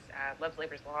is Love's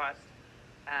Labor's Lost.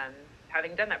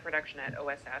 Having done that production at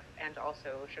OSF and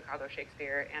also Chicago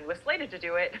Shakespeare, and was slated to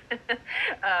do it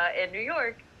in New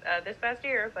York this past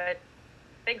year, but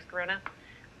thanks, Corona.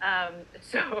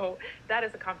 So that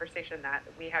is a conversation that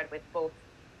we had with both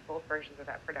versions of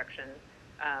that production,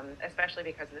 especially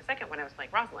because in the second one I was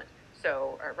playing Rosalind.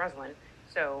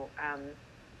 So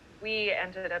we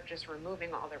ended up just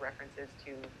removing all the references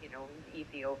to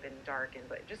Ethiopian dark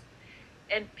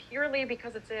and purely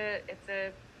because it's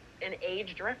an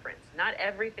aged reference. Not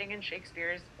everything in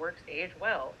Shakespeare's works age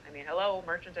well. I mean, hello,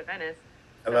 Merchant of Venice.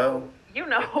 Hello.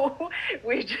 So,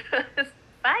 we just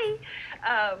bye.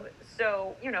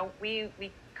 So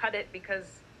we cut it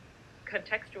because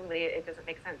contextually it doesn't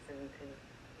make sense in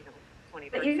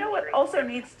 21st But you know what century. also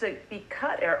needs to be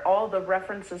cut are all the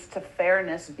references to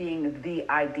fairness being the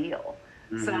ideal.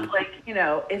 So like,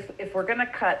 if we're going to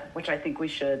cut, which I think we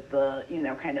should, the,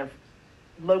 kind of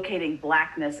locating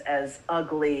blackness as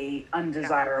ugly,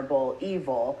 undesirable,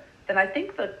 evil, then I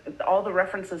think that all the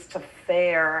references to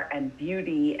fair and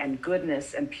beauty and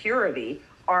goodness and purity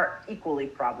are equally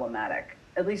problematic,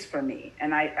 at least for me.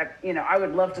 And I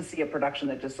would love to see a production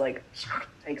that just like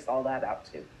takes all that out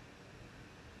too.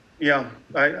 Yeah,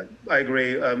 I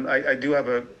agree. I do have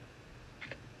a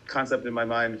concept in my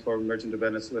mind for Merchant of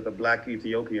Venice with a black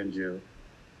Ethiopian Jew.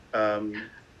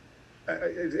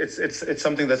 It's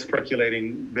something that's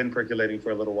been percolating for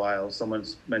a little while.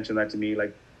 Someone's mentioned that to me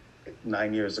like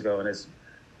 9 years ago, and it's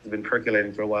been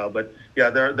percolating for a while. But yeah,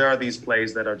 there are these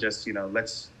plays that are just,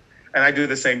 and I do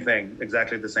the same thing,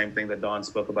 exactly the same thing that Dawn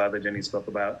spoke about, that Jennie spoke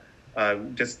about,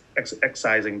 just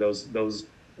excising those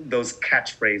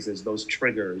catchphrases, those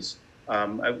triggers.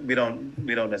 We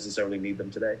don't necessarily need them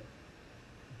today.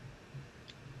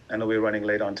 I know we're running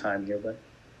late on time here, but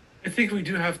I think we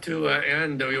do have to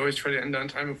end. We always try to end on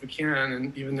time if we can.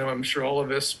 And even though I'm sure all of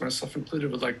us, myself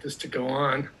included, would like this to go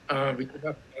on, we could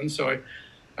have to end. So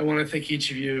I want to thank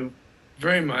each of you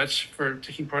very much for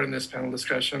taking part in this panel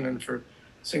discussion and for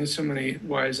saying so many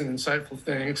wise and insightful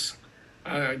things.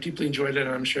 I deeply enjoyed it,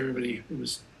 and I'm sure everybody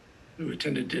who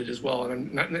attended did as well.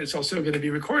 And it's also going to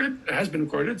be recorded. It has been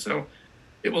recorded, so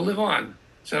it will live on.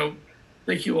 So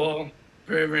thank you all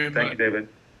very, very much. Thank you, David.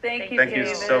 Thank you, Thank David.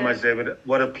 you so much, David.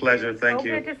 What a pleasure. Thank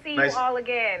you. So good to see you all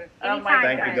again. Oh my Anytime,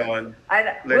 Thank you, guys. Dawn.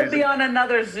 We'll be on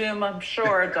another Zoom, I'm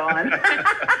sure, Dawn. Yeah,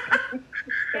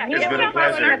 It's been a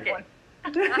pleasure.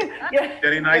 Yeah.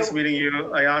 Jennie, nice meeting you.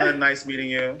 Ayanna, nice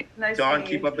meeting you. Nice Dawn,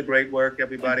 meeting keep you. up the great work,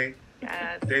 everybody.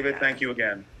 Yes, David, yes. thank you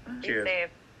again. Be Cheers. safe.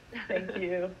 Thank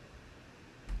you.